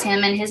criticize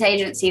him and his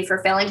agency for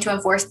failing to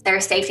enforce their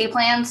safety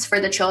plans for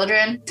the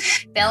children,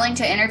 failing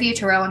to interview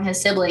Terrell and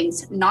his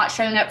siblings, not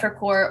showing up for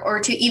court, or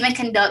to even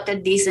conduct a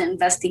decent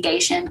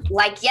investigation.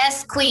 Like,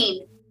 yes,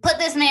 queen, put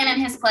this man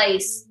in his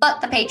place.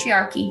 Fuck the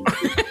patriarchy.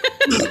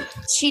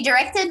 She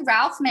directed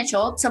Ralph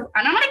Mitchell to,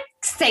 and I'm going to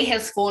say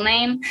his full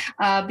name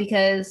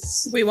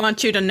because we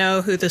want you to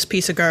know who this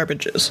piece of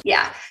garbage is.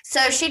 Yeah.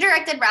 So she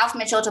directed Ralph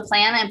Mitchell to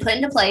plan and put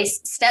into place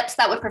steps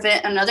that would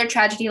prevent another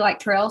tragedy like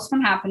Terrell's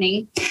from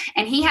happening.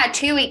 And he had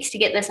 2 weeks to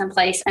get this in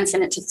place and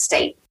send it to the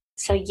state.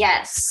 So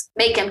yes,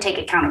 make him take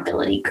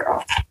accountability,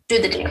 girl.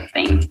 Do the damn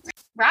thing.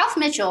 Ralph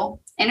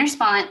Mitchell, in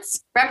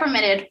response,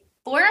 reprimanded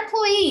 4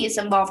 employees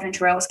involved in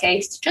Terrell's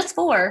case, just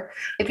 4.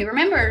 If you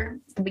remember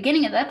the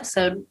beginning of the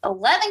episode,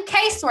 11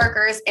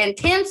 caseworkers and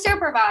 10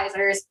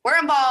 supervisors were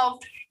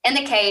involved in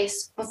the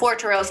case before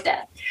Terrell's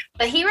death.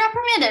 But he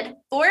reprimanded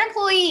 4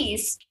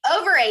 employees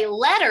over a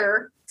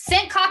letter,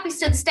 sent copies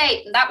to the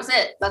state, and that was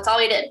it. That's all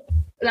he did.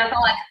 That's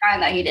all I could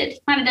find that he did.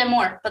 Might have done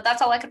more, but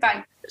that's all I could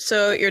find.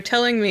 So you're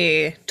telling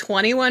me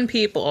 21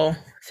 people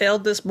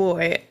failed this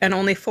boy and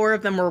only 4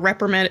 of them were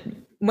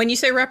reprimanded. When you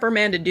say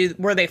reprimanded,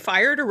 were they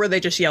fired or were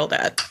they just yelled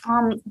at?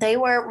 They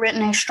were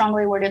written a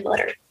strongly worded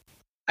letter.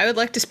 I would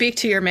like to speak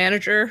to your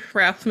manager,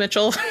 Ralph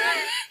Mitchell.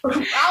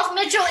 Ralph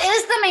Mitchell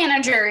is the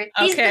manager.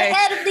 He's the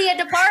head of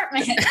the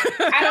department.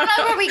 I don't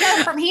know where we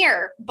go from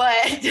here,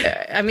 but...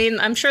 I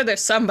mean, I'm sure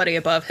there's somebody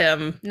above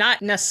him,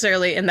 not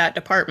necessarily in that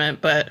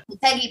department, but...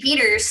 Peggy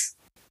Peters,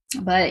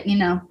 but, you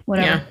know,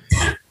 whatever.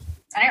 Yeah.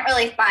 I didn't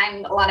really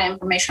find a lot of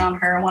information on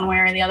her one way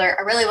or the other.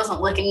 I really wasn't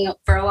looking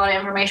for a lot of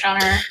information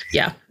on her.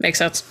 Yeah, makes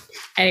sense.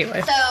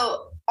 Anyway.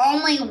 So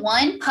only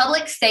one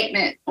public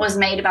statement was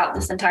made about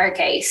this entire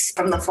case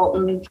from the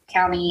Fulton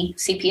County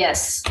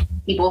CPS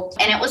people.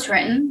 And it was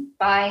written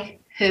by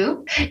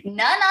who?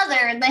 None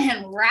other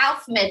than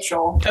Ralph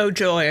Mitchell. Oh,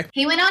 joy.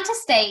 He went on to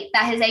state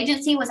that his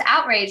agency was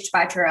outraged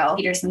by Terrell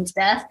Peterson's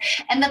death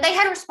and that they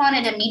had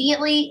responded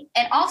immediately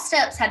and all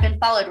steps had been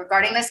followed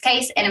regarding this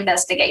case and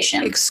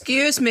investigation.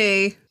 Excuse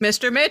me,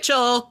 Mr.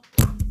 Mitchell.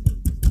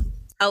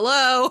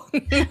 Hello.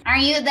 Are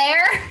you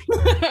there?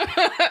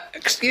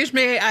 Excuse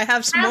me, I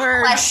have some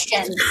words.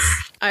 Questions.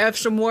 I have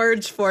some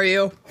words for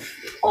you.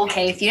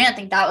 Okay, if you didn't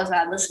think that was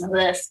bad, listen to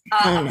this.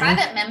 A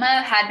private memo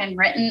had been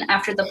written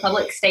after the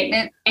public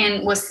statement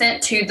and was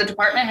sent to the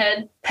department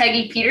head,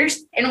 Peggy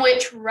Peters, in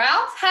which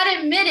Ralph had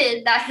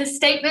admitted that his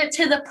statement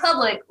to the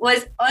public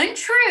was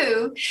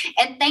untrue,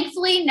 and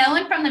thankfully no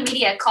one from the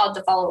media called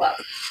to follow up.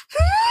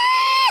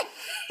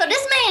 So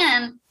this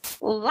man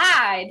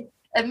lied,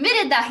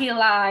 admitted that he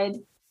lied,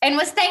 and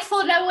was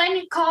thankful no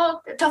one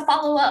called to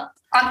follow up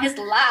on his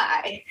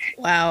lie.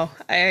 Wow.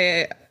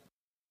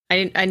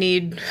 I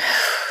need,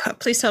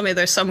 please tell me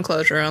there's some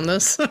closure on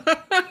this.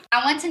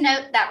 I want to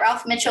note that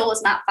Ralph Mitchell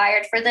was not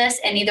fired for this,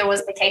 and neither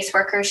was the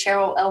caseworker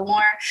Cheryl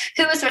Elmore,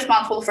 who was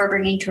responsible for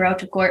bringing Terrell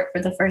to court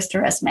for the first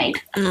arrest made.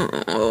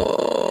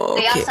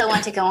 They also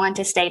want to go on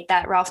to state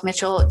that Ralph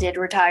Mitchell did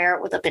retire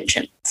with a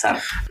pension. So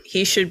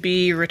he should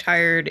be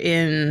retired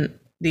in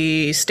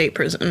the state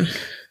prison.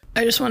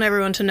 I just want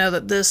everyone to know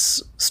that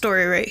this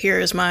story right here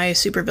is my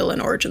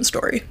supervillain origin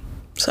story.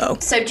 So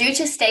due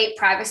to state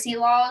privacy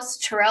laws,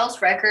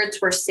 Terrell's records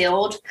were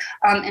sealed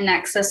and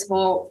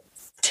inaccessible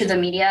to the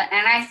media.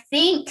 And I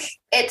think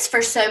it's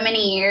for so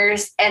many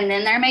years and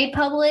then they're made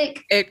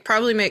public. It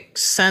probably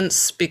makes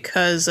sense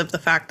because of the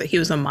fact that he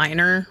was a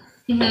minor.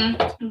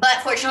 Mm-hmm.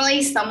 But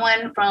fortunately,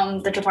 someone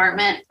from the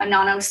department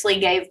anonymously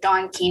gave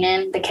Don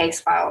Keenan the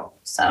case file.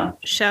 So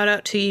shout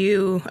out to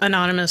you,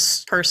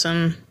 anonymous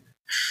person.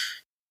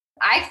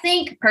 I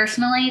think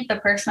personally, the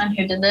person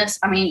who did this,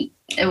 I mean,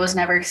 it was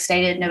never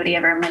stated, nobody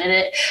ever admitted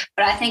it,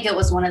 but I think it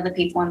was one of the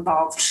people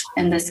involved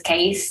in this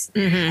case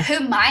who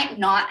might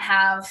not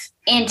have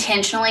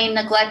intentionally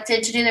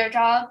neglected to do their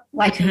job,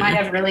 like who might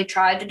have really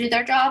tried to do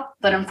their job,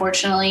 but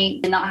unfortunately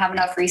did not have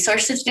enough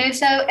resources to do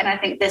so. And I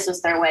think this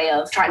was their way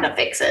of trying to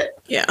fix it.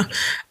 Yeah.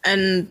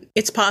 And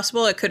it's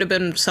possible it could have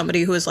been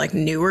somebody who was like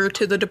newer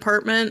to the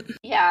department.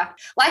 Yeah.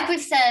 Like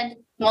we've said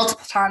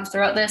multiple times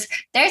throughout this,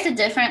 there's a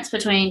difference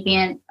between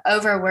being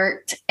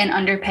overworked and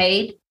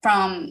underpaid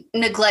from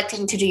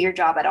neglecting to do your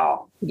job at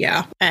all.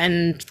 Yeah.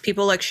 And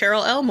people like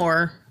Cheryl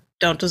Elmore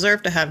don't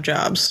deserve to have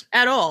jobs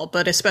at all,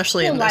 but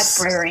especially in this.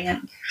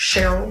 Librarian,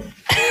 Cheryl.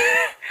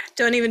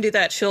 Don't even do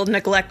that. She'll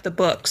neglect the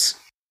books.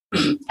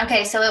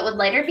 Okay, so it would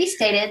later be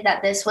stated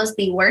that this was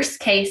the worst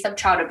case of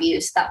child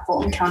abuse that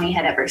Fulton County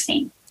had ever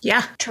seen.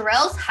 Yeah.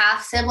 Terrell's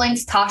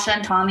half-siblings, Tasha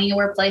and Tommy,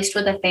 were placed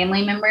with a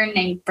family member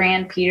named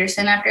Fran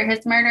Peterson after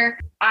his murder.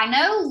 I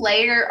know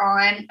later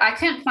on, I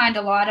couldn't find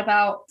a lot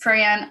about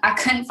Fran. I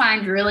couldn't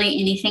find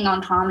really anything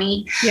on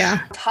Tommy. Yeah.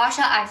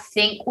 Tasha, I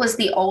think, was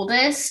the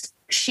oldest.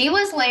 She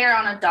was later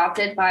on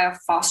adopted by a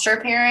foster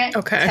parent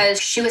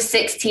because she was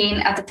 16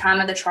 at the time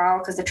of the trial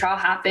because the trial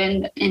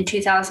happened in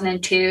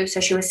 2002. So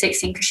she was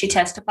 16 because she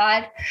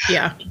testified.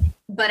 Yeah.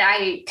 But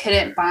I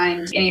couldn't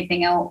find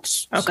anything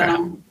else. Okay. So I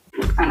don't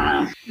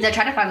know. They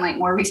tried to find like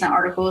more recent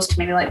articles to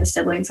maybe like the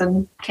siblings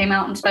and came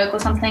out and spoke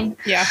with something.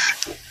 Yeah.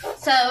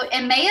 So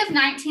in May of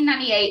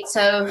 1998,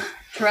 so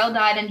Terrell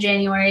died in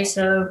January.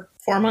 So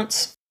 4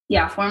 months.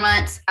 Yeah, 4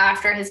 months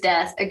after his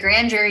death, a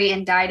grand jury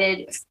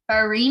indicted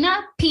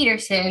Farina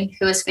Peterson,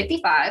 who was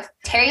 55,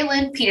 Terry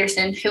Lynn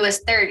Peterson, who was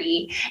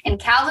 30, and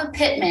Calvin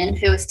Pittman,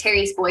 who was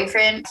Terry's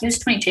boyfriend, he was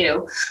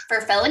 22, for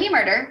felony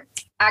murder,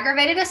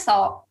 aggravated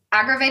assault,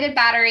 aggravated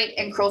battery,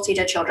 and cruelty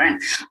to children.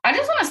 I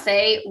just want to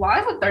say, why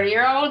is a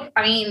 30-year-old,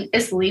 I mean,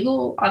 it's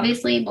legal,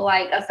 obviously, but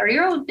like a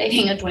 30-year-old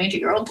dating a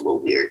 22-year-old is a little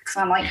weird because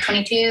I'm like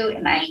 22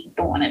 and I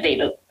don't want to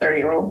date a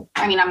 30-year-old.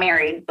 I mean, I'm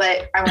married,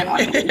 but I wouldn't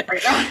want to date a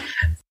 30-year-old.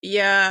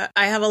 Yeah,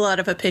 I have a lot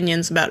of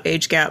opinions about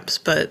age gaps,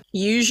 but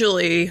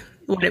usually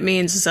what it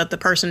means is that the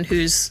person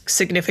who's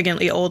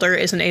significantly older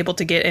isn't able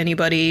to get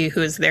anybody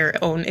who is their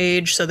own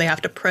age, so they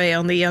have to prey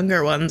on the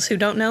younger ones who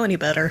don't know any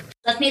better.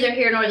 That's neither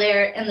here nor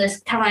there in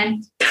this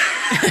time.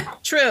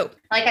 True.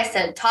 Like I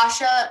said,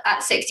 Tasha,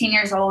 at 16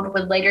 years old,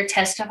 would later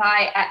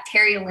testify at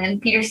Terry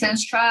Lynn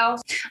Peterson's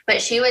trial, but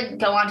she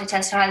would go on to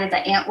testify that the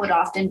aunt would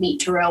often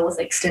beat Terrell with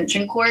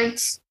extension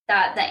cords.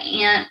 That the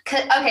aunt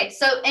could, okay,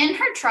 so in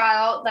her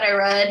trial that I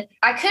read,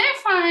 I couldn't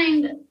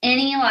find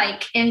any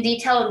like in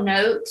detailed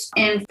notes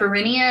in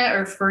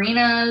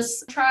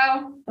Farina's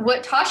trial.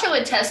 What Tasha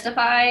would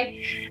testify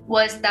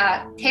was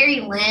that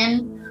Terry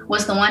Lynn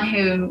was the one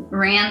who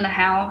ran the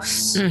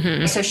house.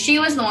 Mm-hmm. So she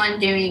was the one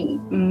doing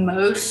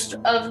most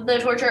of the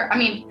torture. I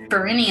mean,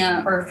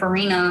 Farina,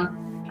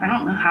 I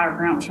don't know how to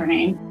pronounce her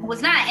name,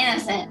 was not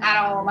innocent at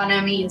all by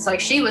no means. Like,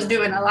 she was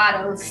doing a lot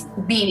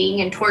of beating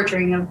and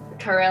torturing of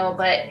Terrell,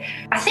 but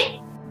I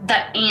think the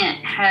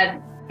aunt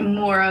had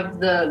more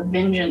of the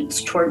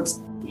vengeance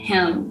towards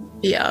him.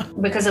 Yeah.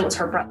 Because it was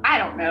her brother. I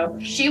don't know.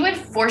 She would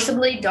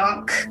forcibly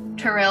dunk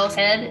Terrell's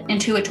head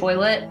into a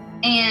toilet,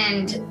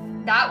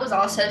 and that was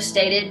also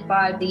stated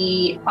by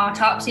the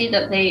autopsy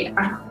that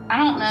I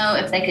don't know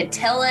if they could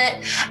tell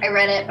it. I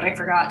read it, but I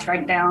forgot to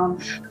write it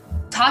down.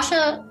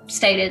 Tasha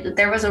stated that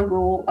there was a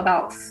rule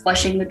about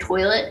flushing the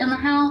toilet in the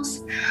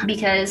house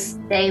because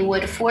they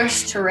would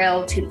force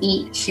Terrell to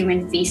eat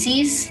human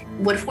feces,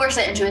 would force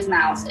it into his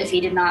mouth if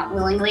he did not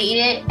willingly eat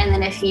it. And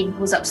then if he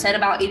was upset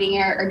about eating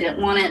it or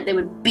didn't want it, they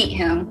would beat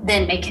him,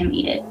 then make him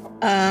eat it.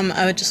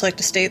 I would just like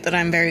to state that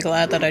I'm very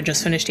glad that I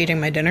just finished eating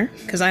my dinner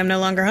because I'm no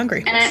longer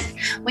hungry. And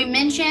we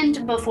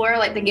mentioned before,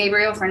 like the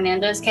Gabriel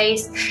Fernandez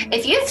case.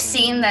 If you've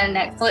seen the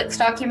Netflix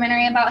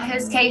documentary about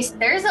his case,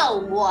 there's a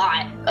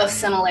lot of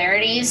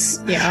similarities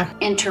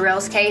in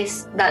Terrell's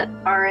case that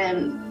are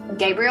in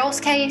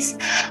Gabriel's case.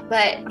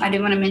 But I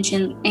do want to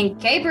mention in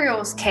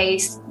Gabriel's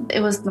case,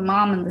 it was the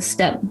mom and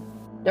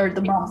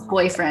the mom's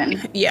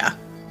boyfriend. Yeah.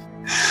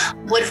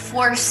 Would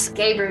force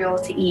Gabriel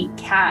to eat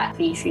cat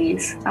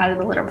feces out of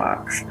the litter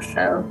box.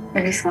 So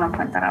I just want to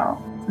point that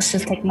out. Let's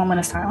just take a moment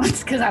of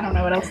silence because I don't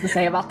know what else to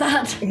say about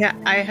that. Yeah,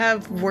 I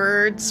have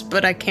words,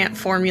 but I can't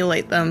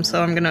formulate them,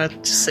 so I'm gonna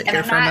just sit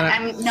here for a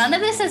minute. None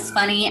of this is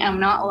funny. I'm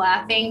not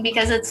laughing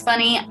because it's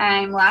funny.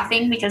 I'm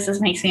laughing because this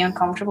makes me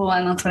uncomfortable,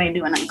 and that's what I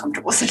do in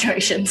uncomfortable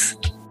situations.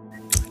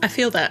 I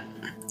feel that.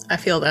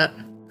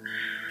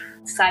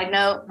 Side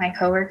note, my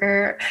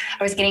coworker,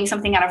 I was getting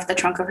something out of the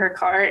trunk of her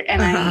car,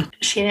 and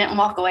she didn't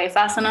walk away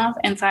fast enough,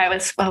 and so I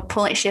was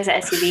pulling. She has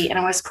an SUV, and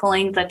I was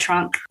pulling the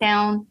trunk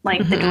down,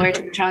 like the door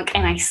to the trunk,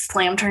 and I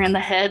slammed her in the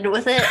head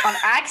with it on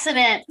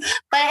accident.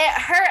 But it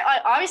hurt,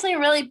 obviously,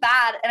 really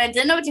bad, and I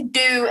didn't know what to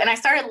do, and I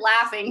started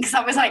laughing because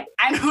I was like,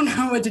 I don't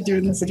know what to do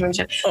in this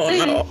situation. Oh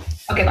no!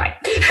 Okay, bye.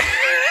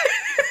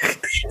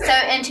 So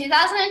in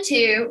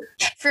 2002,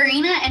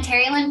 Farina and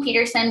Terrell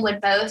Peterson would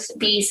both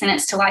be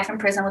sentenced to life in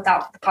prison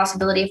without the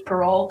possibility of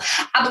parole.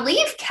 I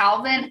believe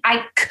Calvin,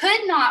 I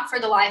could not for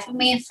the life of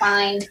me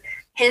find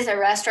his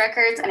arrest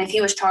records and if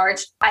he was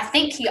charged. I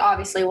think he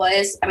obviously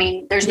was. I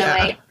mean, there's no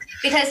way.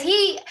 Because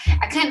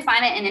I couldn't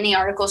find it in any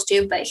articles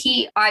too, but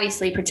he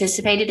obviously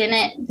participated in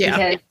it. Yeah.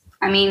 Because,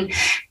 I mean,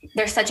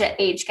 there's such an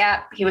age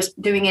gap. He was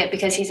doing it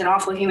because he's an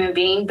awful human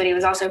being, but he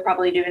was also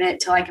probably doing it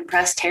to like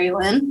impress Terry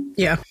Lynn.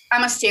 Yeah.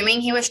 I'm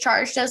assuming he was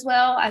charged as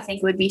well. I think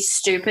it would be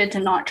stupid to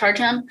not charge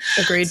him.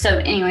 Agreed. So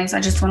anyways,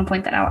 I just want to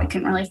point that out. I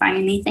couldn't really find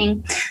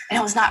anything. And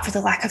it was not for the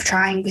lack of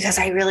trying because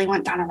I really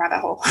went down a rabbit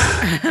hole.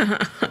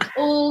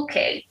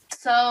 Okay.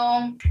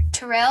 So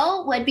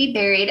Terrell would be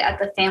buried at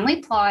the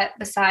family plot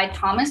beside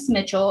Thomas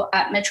Mitchell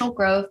at Mitchell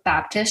Grove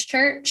Baptist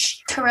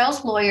Church.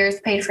 Terrell's lawyers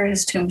paid for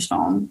his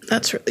tombstone.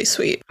 That's really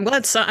sweet.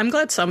 I'm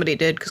glad somebody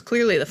did because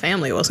clearly the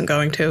family wasn't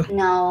going to.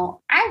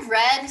 No, I've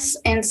read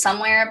in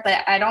somewhere,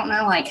 but I don't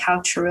know like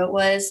how true it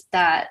was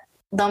that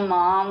the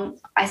mom,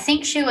 I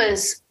think she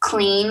was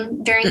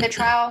clean during the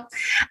trial.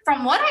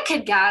 From what I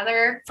could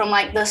gather from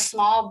like the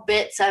small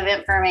bits of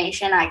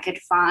information I could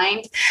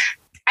find,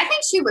 I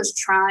think she was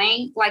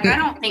trying. Like, I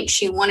don't think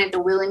she wanted to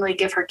willingly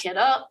give her kids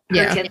up.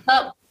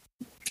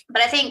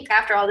 But I think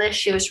after all this,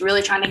 she was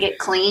really trying to get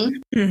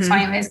clean. Mm-hmm. So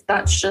anyways,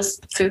 that's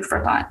just food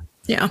for thought.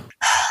 Yeah.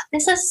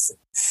 This is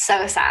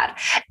so sad.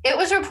 It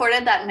was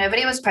reported that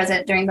nobody was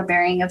present during the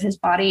burying of his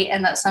body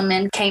and that some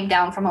men came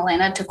down from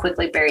Atlanta to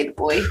quickly bury the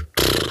boy.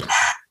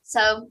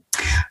 So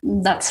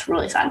that's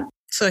really sad.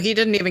 So he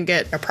didn't even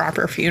get a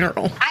proper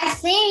funeral. I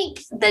think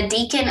the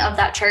deacon of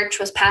that church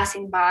was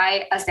passing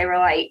by as they were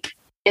like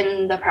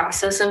in the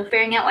process of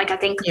burying it. Like I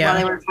think while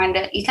they were trying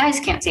to, you guys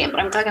can't see it, but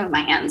I'm talking with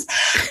my hands.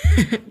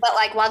 But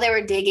like while they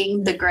were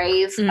digging the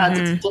grave,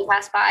 the deacon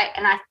passed by,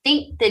 and I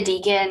think the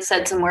deacon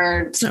said some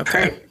words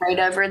right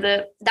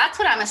over that's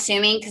what I'm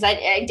assuming, because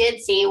I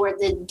did see where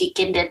the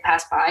deacon did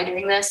pass by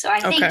during this. So I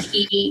think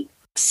he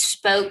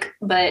spoke,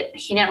 but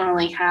he didn't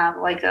really have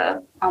like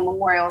a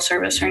memorial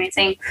service or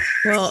anything.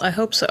 Well, I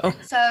hope so.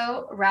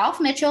 So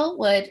Ralph Mitchell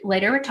would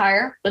later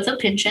retire with a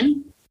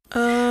pension.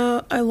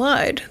 I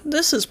lied.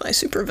 This is my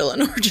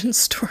supervillain origin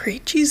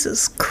story.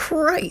 Jesus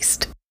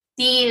Christ.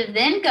 The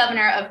then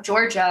governor of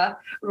Georgia,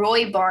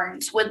 Roy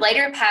Barnes, would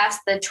later pass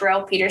the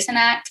Terrell Peterson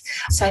Act.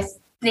 So I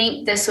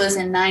think this was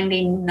in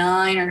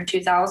 99 or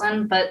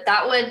 2000, but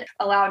that would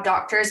allow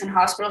doctors and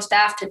hospital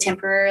staff to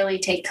temporarily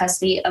take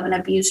custody of an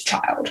abused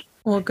child.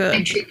 Well, good.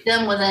 And treat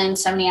them within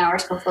 70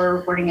 hours before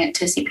reporting it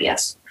to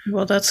CPS.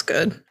 Well, that's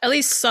good. At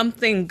least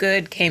something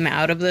good came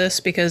out of this,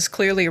 because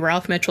clearly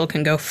Ralph Mitchell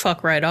can go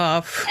fuck right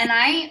off. And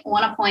I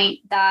want to point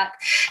that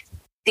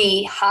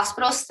the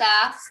hospital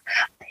staff,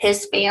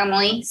 his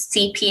family,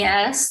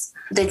 CPS,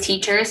 the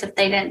teachers, if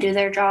they didn't do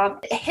their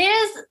job,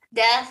 his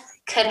death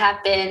could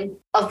have been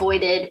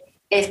avoided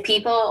if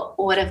people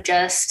would have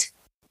just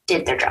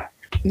did their job.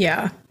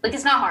 Yeah. Like,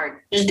 it's not hard.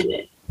 Just do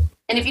it.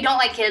 And if you don't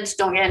like kids,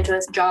 don't get into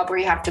a job where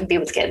you have to be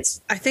with kids.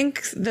 I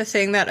think the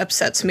thing that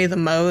upsets me the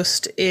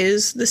most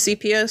is the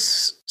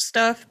CPS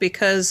stuff,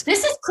 because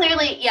this is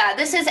clearly, and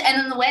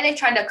then the way they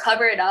tried to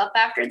cover it up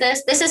after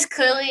this is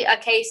clearly a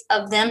case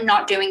of them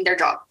not doing their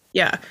job.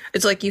 Yeah.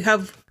 It's like you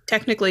have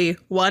technically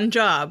one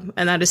job,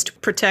 and that is to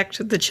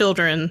protect the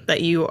children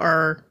that you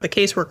are the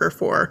caseworker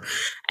for.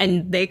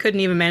 And they couldn't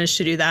even manage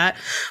to do that.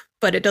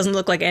 But it doesn't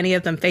look like any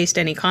of them faced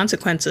any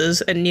consequences,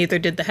 and neither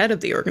did the head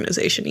of the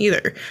organization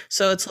either.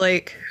 So it's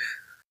like,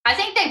 I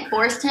think they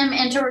forced him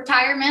into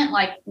retirement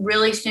like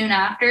really soon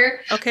after.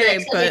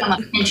 Okay, but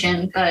a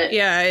pension, but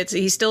yeah,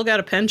 he still got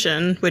a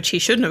pension, which he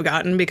shouldn't have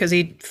gotten because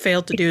he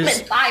failed to do. He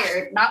was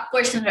fired, not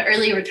forced into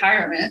early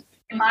retirement.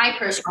 In my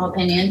personal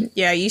opinion.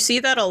 Yeah, you see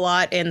that a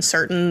lot in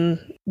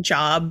certain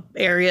job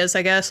areas,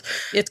 I guess.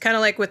 It's kind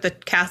of like with the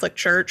Catholic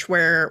Church,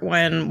 where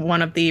when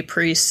one of the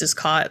priests is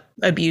caught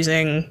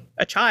abusing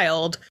a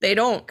child, they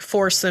don't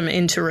force them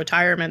into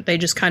retirement. They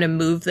just kind of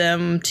move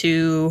them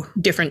to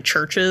different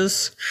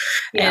churches.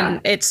 Yeah.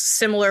 And it's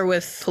similar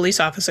with police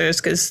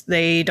officers, because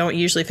they don't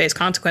usually face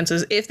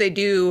consequences. If they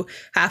do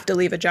have to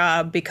leave a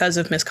job because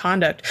of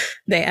misconduct,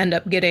 they end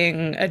up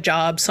getting a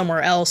job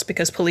somewhere else,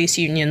 because police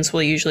unions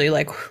will usually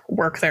like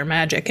work their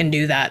magic and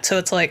do that. So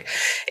it's like,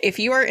 if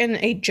you are in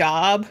a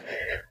job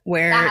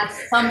where that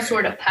has some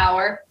sort of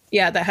power.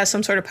 that has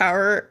some sort of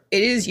power,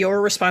 it is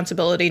your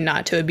responsibility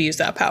not to abuse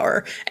that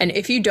power. And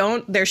if you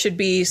don't, there should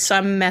be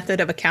some method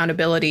of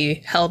accountability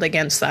held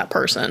against that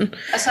person.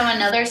 So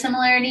another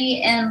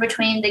similarity in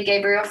between the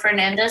Gabriel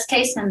Fernandez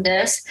case and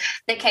this,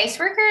 the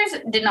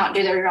caseworkers did not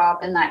do their job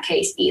in that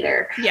case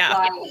either. Yeah.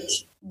 Like,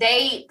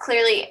 they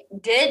clearly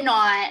did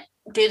not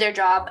do their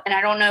job. And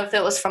I don't know if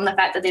it was from the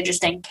fact that they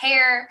just didn't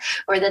care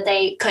or that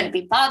they couldn't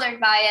be bothered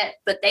by it,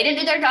 but they didn't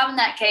do their job in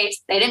that case.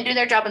 They didn't do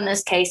their job in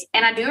this case.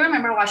 And I do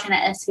remember watching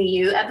an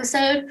SVU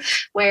episode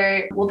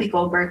where Whoopi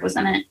Goldberg was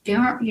in it. Do you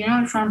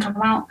know what I'm talking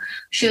about?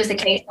 She was the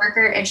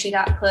caseworker and she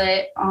got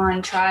put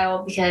on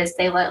trial because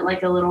they let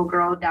like a little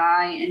girl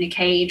die in a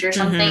cage or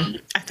something.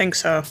 Mm-hmm. I think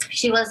so.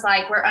 She was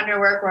like, we're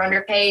underworked, we're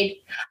underpaid.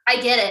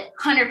 I get it.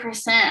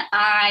 100%.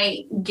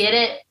 I get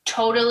it.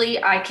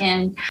 Totally. I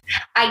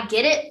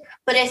get it.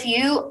 But if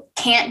you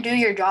can't do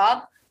your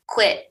job,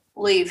 quit,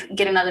 leave,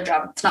 get another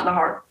job. It's not that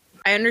hard.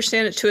 I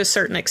understand it to a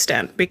certain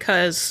extent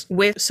because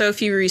with so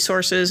few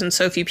resources and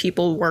so few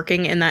people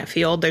working in that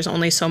field, there's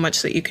only so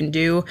much that you can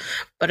do.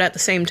 But at the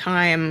same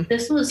time,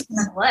 this was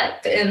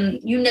neglect, and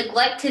you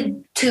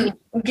neglected to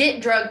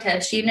get drug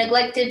tests. You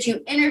neglected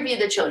to interview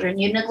the children.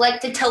 You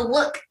neglected to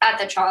look at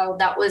the child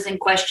that was in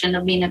question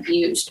of being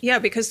abused. Yeah,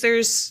 because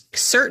there's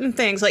certain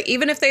things, like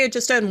even if they had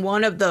just done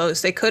one of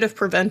those, they could have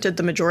prevented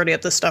the majority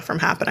of this stuff from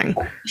happening.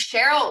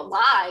 Cheryl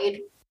lied.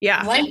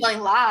 Yeah. Blatantly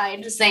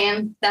lied,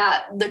 saying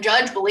that the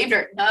judge believed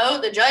her. No,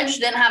 the judge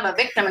didn't have a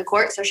victim in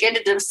court, so she had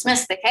to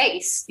dismiss the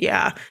case.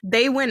 Yeah.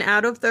 They went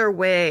out of their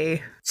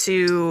way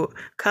to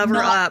cover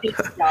up.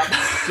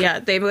 Yeah,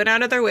 they went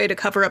out of their way to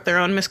cover up their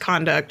own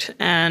misconduct,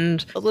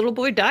 and a little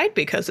boy died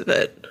because of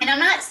it. And I'm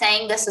not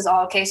saying this is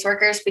all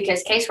caseworkers,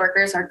 because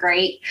caseworkers are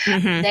great.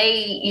 Mm-hmm.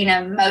 They,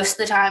 most of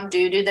the time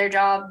do their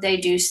job. They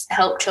do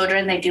help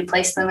children. They do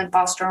place them in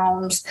foster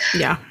homes.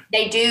 Yeah.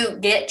 They do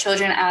get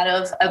children out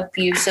of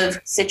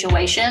abusive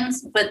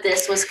situations, but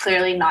this was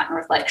clearly not a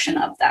reflection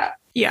of that.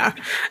 Yeah.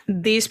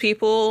 These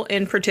people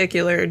in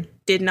particular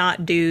did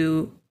not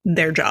do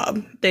their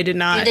job. They did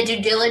not do the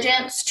due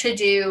diligence to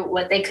do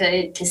what they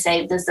could to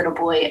save this little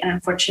boy. And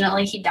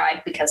unfortunately, he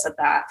died because of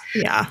that.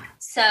 Yeah.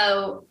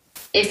 So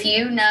if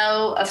you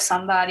know of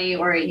somebody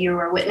or you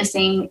are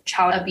witnessing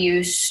child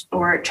abuse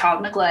or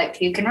child neglect,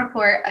 you can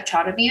report a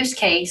child abuse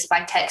case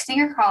by texting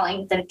or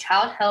calling the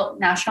Child Help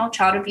National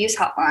Child Abuse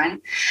Hotline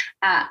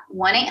at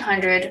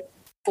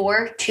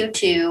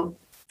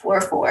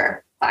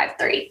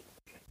 1-800-422-4453.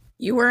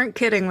 You weren't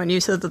kidding when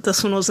you said that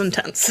this one was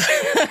intense.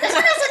 This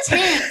one is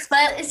intense,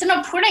 but it's an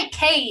important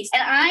case.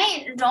 And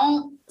I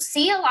don't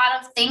see a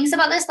lot of things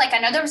about this. Like, I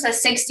know there was a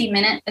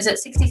 60-minute, is it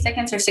 60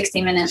 seconds or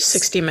 60 minutes?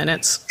 60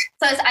 minutes.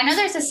 So I know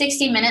there's a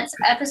 60 minutes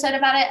episode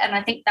about it. And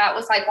I think that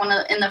was like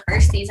in the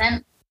first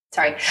season.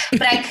 Sorry.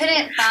 But I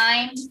couldn't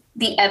find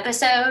the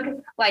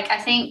episode. Like, I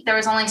think there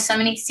was only so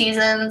many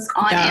seasons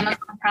on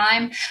Amazon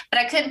Prime, but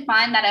I couldn't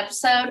find that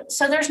episode.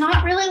 So there's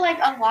not really like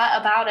a lot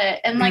about it.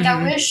 And like,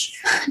 I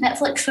wish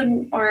Netflix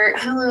or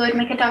Hulu would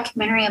make a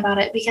documentary about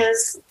it,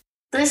 because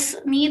this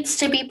needs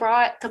to be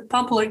brought to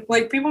public.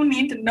 Like, people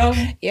need to know.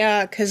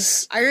 Yeah,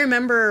 because I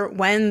remember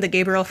when the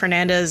Gabriel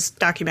Fernandez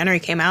documentary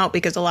came out,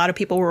 because a lot of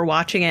people were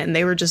watching it and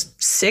they were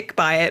just sick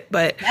by it.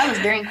 But that was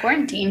during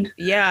quarantine.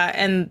 Yeah,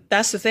 and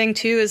that's the thing,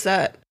 too, is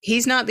that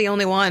he's not the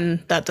only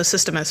one that the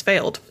system has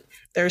failed.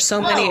 There's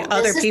so many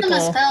other people. The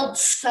system has failed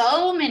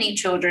so many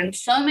children,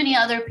 so many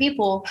other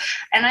people.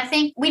 And I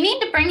think we need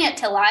to bring it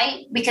to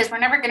light, because we're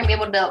never going to be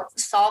able to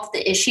solve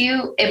the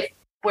issue if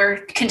we're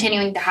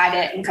continuing to hide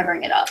it and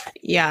covering it up.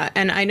 Yeah.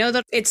 And I know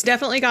that it's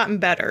definitely gotten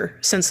better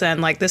since then.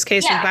 Like, this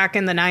case was back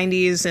in the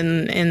 90s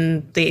and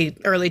in the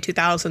early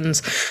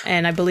 2000s.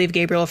 And I believe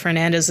Gabriel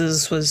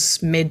Fernandez's was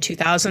mid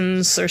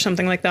 2000s or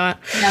something like that.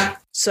 Yeah.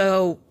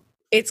 So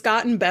it's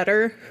gotten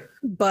better,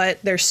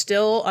 but they're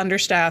still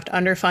understaffed,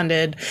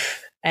 underfunded.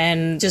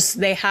 And just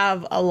they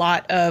have a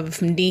lot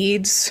of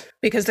needs,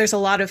 because there's a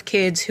lot of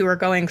kids who are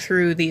going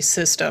through these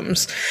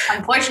systems.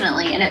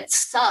 Unfortunately. And it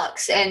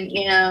sucks. And,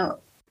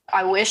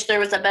 I wish there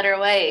was a better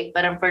way,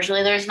 but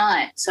unfortunately there's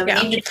not. So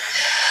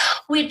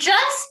we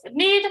just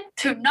need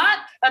to not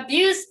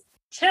abuse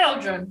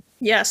children.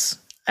 Yes.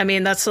 I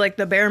mean, that's like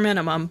the bare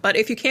minimum. But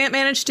if you can't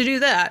manage to do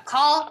that,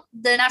 call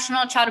the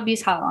National Child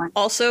Abuse Hotline.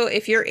 Also,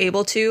 if you're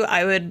able to,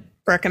 I would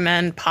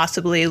recommend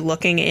possibly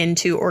looking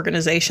into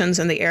organizations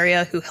in the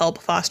area who help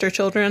foster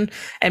children,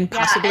 and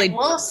possibly and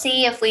we'll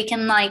see if we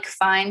can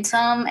find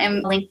some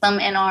and link them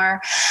in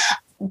our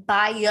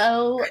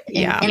bio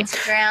in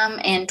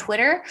Instagram and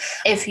Twitter.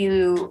 If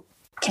you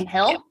can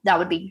help, that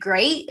would be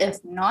great.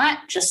 If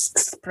not, just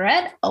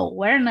spread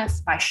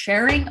awareness by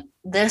sharing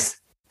this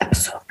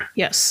episode.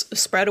 Yes,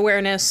 spread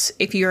awareness.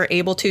 If you're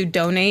able to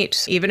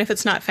donate, even if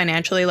it's not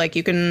financially, like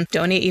you can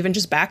donate even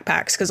just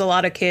backpacks, because a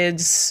lot of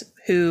kids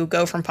who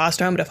go from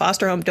foster home to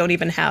foster home don't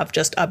even have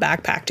just a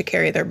backpack to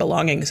carry their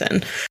belongings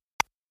in.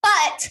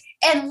 But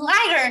in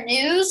lighter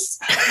news,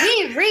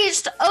 we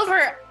reached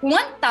over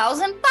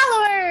 1,000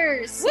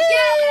 followers.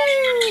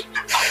 Yay!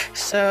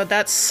 So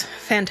that's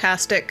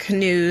fantastic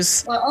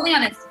news. Well, only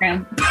on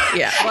Instagram.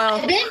 Yeah,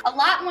 well, I've been a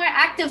lot more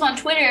active on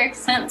Twitter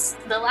since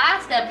the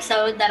last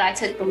episode that I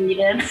took the lead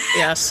in.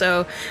 yeah,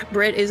 so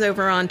Britt is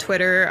over on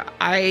Twitter.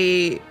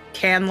 I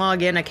can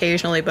log in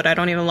occasionally, but I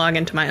don't even log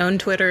into my own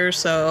Twitter,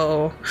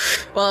 so,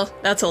 well,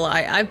 that's a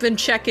lie. I've been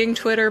checking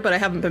Twitter, but I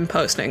haven't been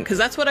posting, because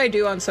that's what I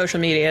do on social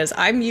media, is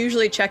I'm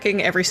usually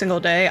checking every single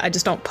day, I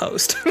just don't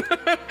post.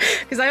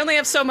 Because I only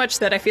have so much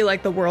that I feel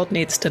like the world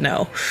needs to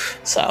know,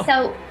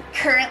 So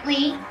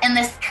currently, in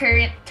this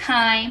current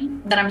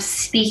time that I'm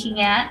speaking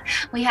at,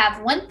 we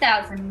have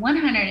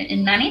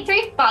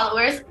 1,193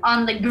 followers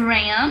on the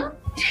gram,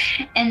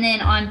 and then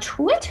on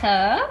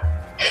Twitter,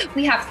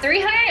 we have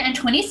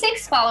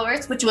 326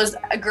 followers, which was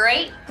a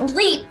great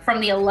leap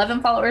from the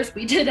 11 followers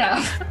we did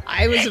have.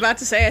 I was about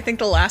to say, I think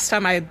the last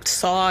time I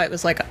saw it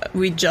was like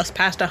we just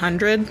passed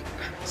 100,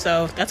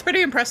 so that's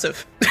pretty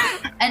impressive.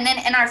 And then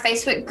in our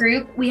Facebook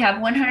group, we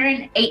have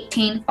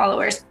 118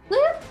 followers. Woo,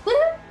 woo,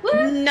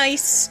 woo.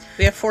 Nice.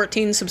 We have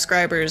 14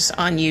 subscribers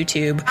on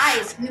YouTube.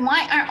 Guys, we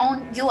want our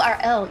own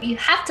URL. You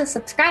have to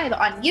subscribe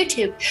on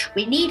YouTube.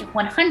 We need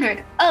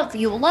 100 of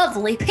you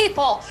lovely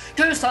people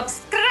to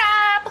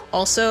subscribe.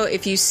 Also,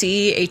 if you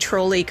see a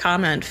trolly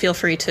comment, feel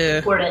free to...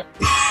 Report it.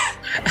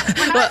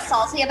 We're not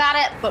salty about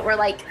it, but we're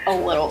like a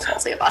little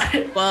salty about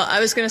it. Well,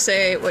 I was going to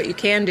say what you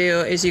can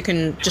do is you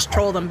can just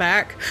troll them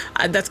back.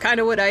 That's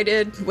kind of what I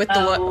did with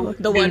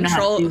the one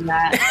troll. Do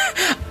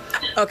that.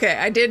 Okay,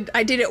 I did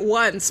it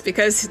once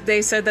because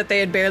they said that they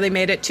had barely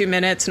made it 2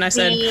 minutes, and I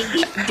said,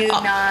 Do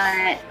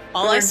not.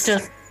 all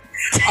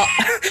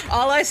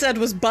I said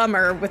was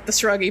bummer with the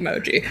shrug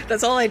emoji.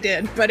 That's all I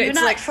did. But Do it's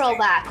not like troll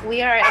back.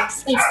 We are a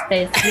safe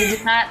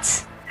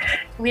space.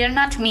 We are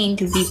not mean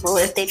to people.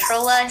 If they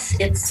troll us,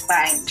 it's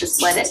fine.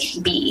 Just let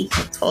it be.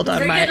 hold on,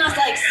 You're just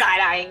like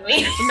side-eyeing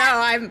me.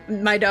 no,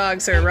 my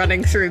dogs are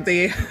running through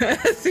the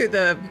through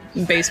the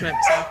basement.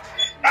 So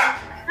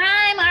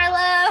Hi,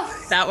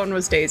 Marlo. that one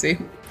was Daisy.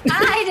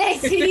 Hi,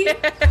 Daisy.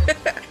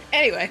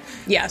 Anyway,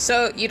 yeah,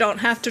 so you don't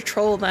have to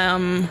troll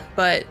them,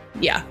 but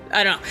yeah,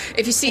 I don't know.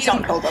 If you see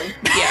Don't troll them.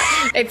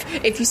 yeah,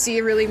 if you see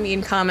a really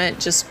mean comment,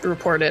 just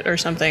report it or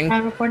something. I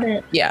reported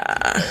it. Yeah.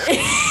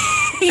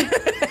 we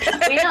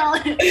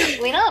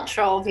don't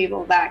troll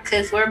people back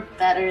because we're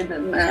better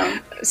than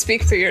them.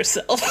 Speak for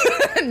yourself.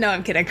 No,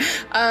 I'm kidding.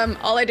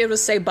 All I did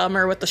was say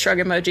bummer with the shrug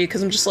emoji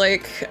because I'm just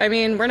like, I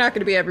mean, we're not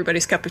going to be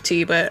everybody's cup of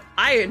tea, but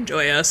I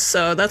enjoy us,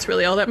 so that's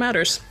really all that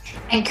matters.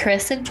 And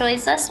Chris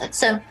enjoys us,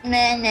 so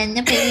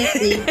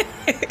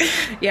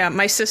Yeah,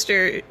 my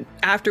sister,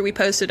 after we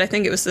posted, I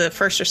think it was the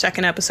first or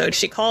second episode,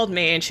 she called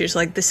me and she was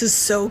like, this is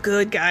so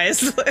good,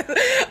 guys.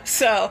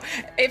 So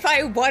if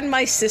I won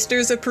my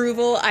sister's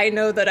approval, I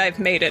know that I've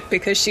made it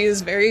because she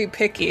is very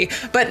picky,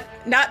 but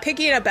not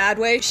picky in a bad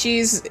way.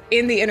 She's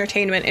in the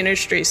entertainment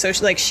industry, so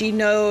she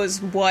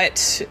knows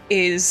what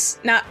is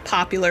not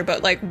popular,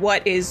 but like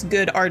what is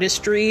good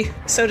artistry,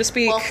 so to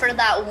speak. Well, for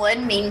that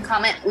one mean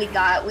comment we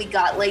got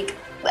like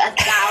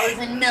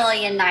 1,000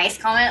 million nice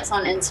comments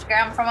on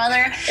Instagram from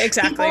other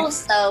people,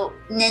 so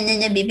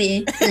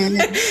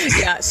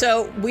yeah,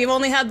 so we've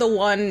only had the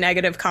one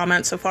negative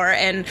comment so far,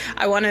 and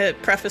I want to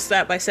preface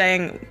that by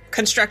saying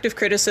constructive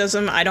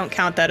criticism, I don't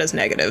count that as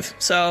negative.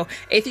 So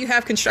if you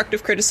have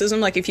constructive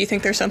criticism, like if you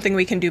think there's something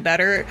we can do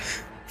better,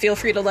 feel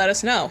free to let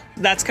us know.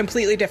 That's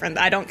completely different.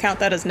 I don't count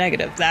that as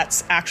negative.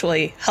 That's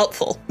actually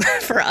helpful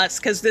for us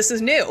because this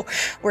is new.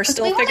 We're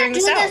still figuring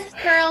this out. We want to do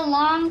this for a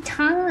long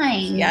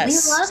time.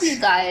 Yes. We love you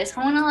guys.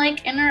 I want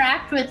to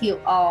interact with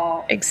you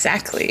all.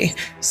 Exactly.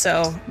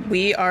 So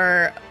we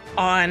are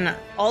on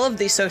all of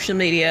the social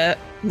media.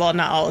 Well,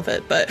 not all of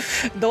it, but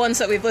the ones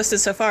that we've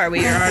listed so far.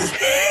 We are on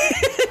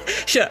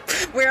shut up.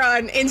 We're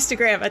on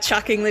Instagram at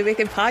Shockingly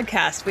Wicked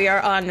Podcast. We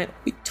are on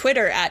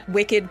Twitter at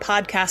Wicked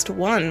Podcast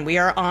 1. We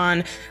are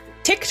on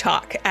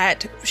TikTok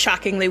at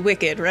Shockingly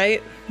Wicked,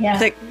 right?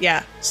 Yeah.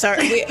 Yeah.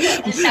 Sorry.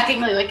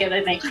 Shockingly Wicked,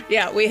 I think.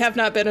 Yeah, we have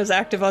not been as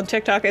active on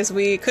TikTok as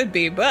we could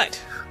be,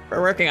 but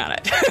we're working on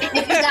it. If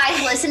you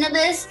guys listen to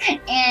this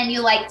and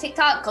you like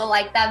TikTok, go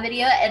like that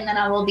video, and then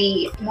I will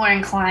be more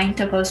inclined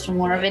to post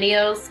more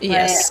videos.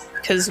 Yes,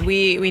 because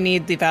we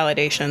need the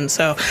validation.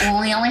 So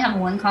we only have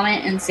one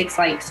comment and 6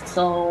 likes.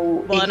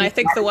 So well, and I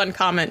think the one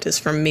comment is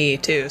from me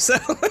too. So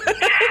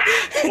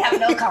we have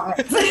no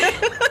comments.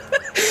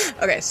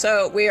 Okay,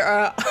 so we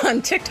are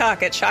on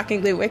TikTok at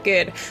Shockingly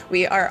Wicked.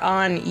 We are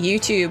on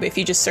YouTube. If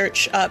you just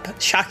search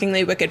up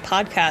Shockingly Wicked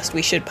Podcast,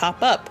 we should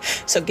pop up.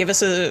 So give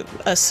us a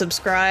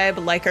subscribe,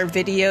 like our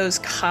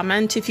videos,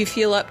 comment if you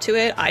feel up to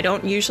it. I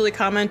don't usually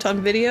comment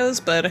on videos,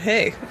 but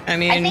hey, I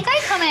mean... I think I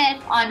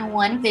commented on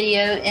one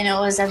video, and it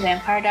was a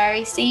Vampire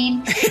Diaries scene,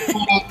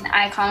 and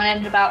I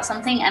commented about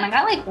something, and I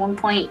got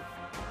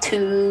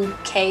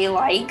 1.2k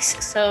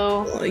likes,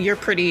 so... You're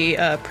pretty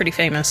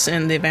famous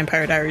in the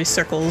Vampire Diaries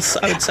circles,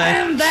 I would say.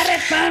 I'm very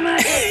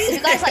famous! If you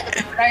guys like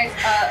the Vampire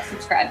Diaries,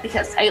 subscribe,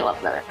 because I love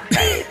the Vampire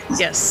Diaries.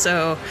 Yes,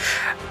 so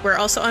We're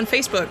also on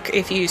Facebook.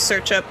 If you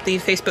search up the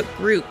Facebook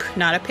group,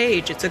 not a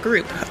page, it's a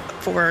group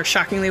for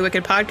Shockingly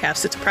Wicked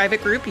Podcast. It's a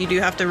private group. You do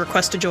have to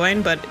request to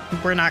join, but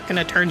we're not going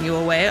to turn you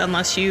away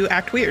unless you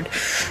act weird.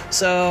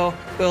 So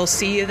we'll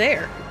see you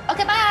there.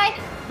 Okay, bye.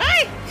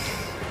 Bye.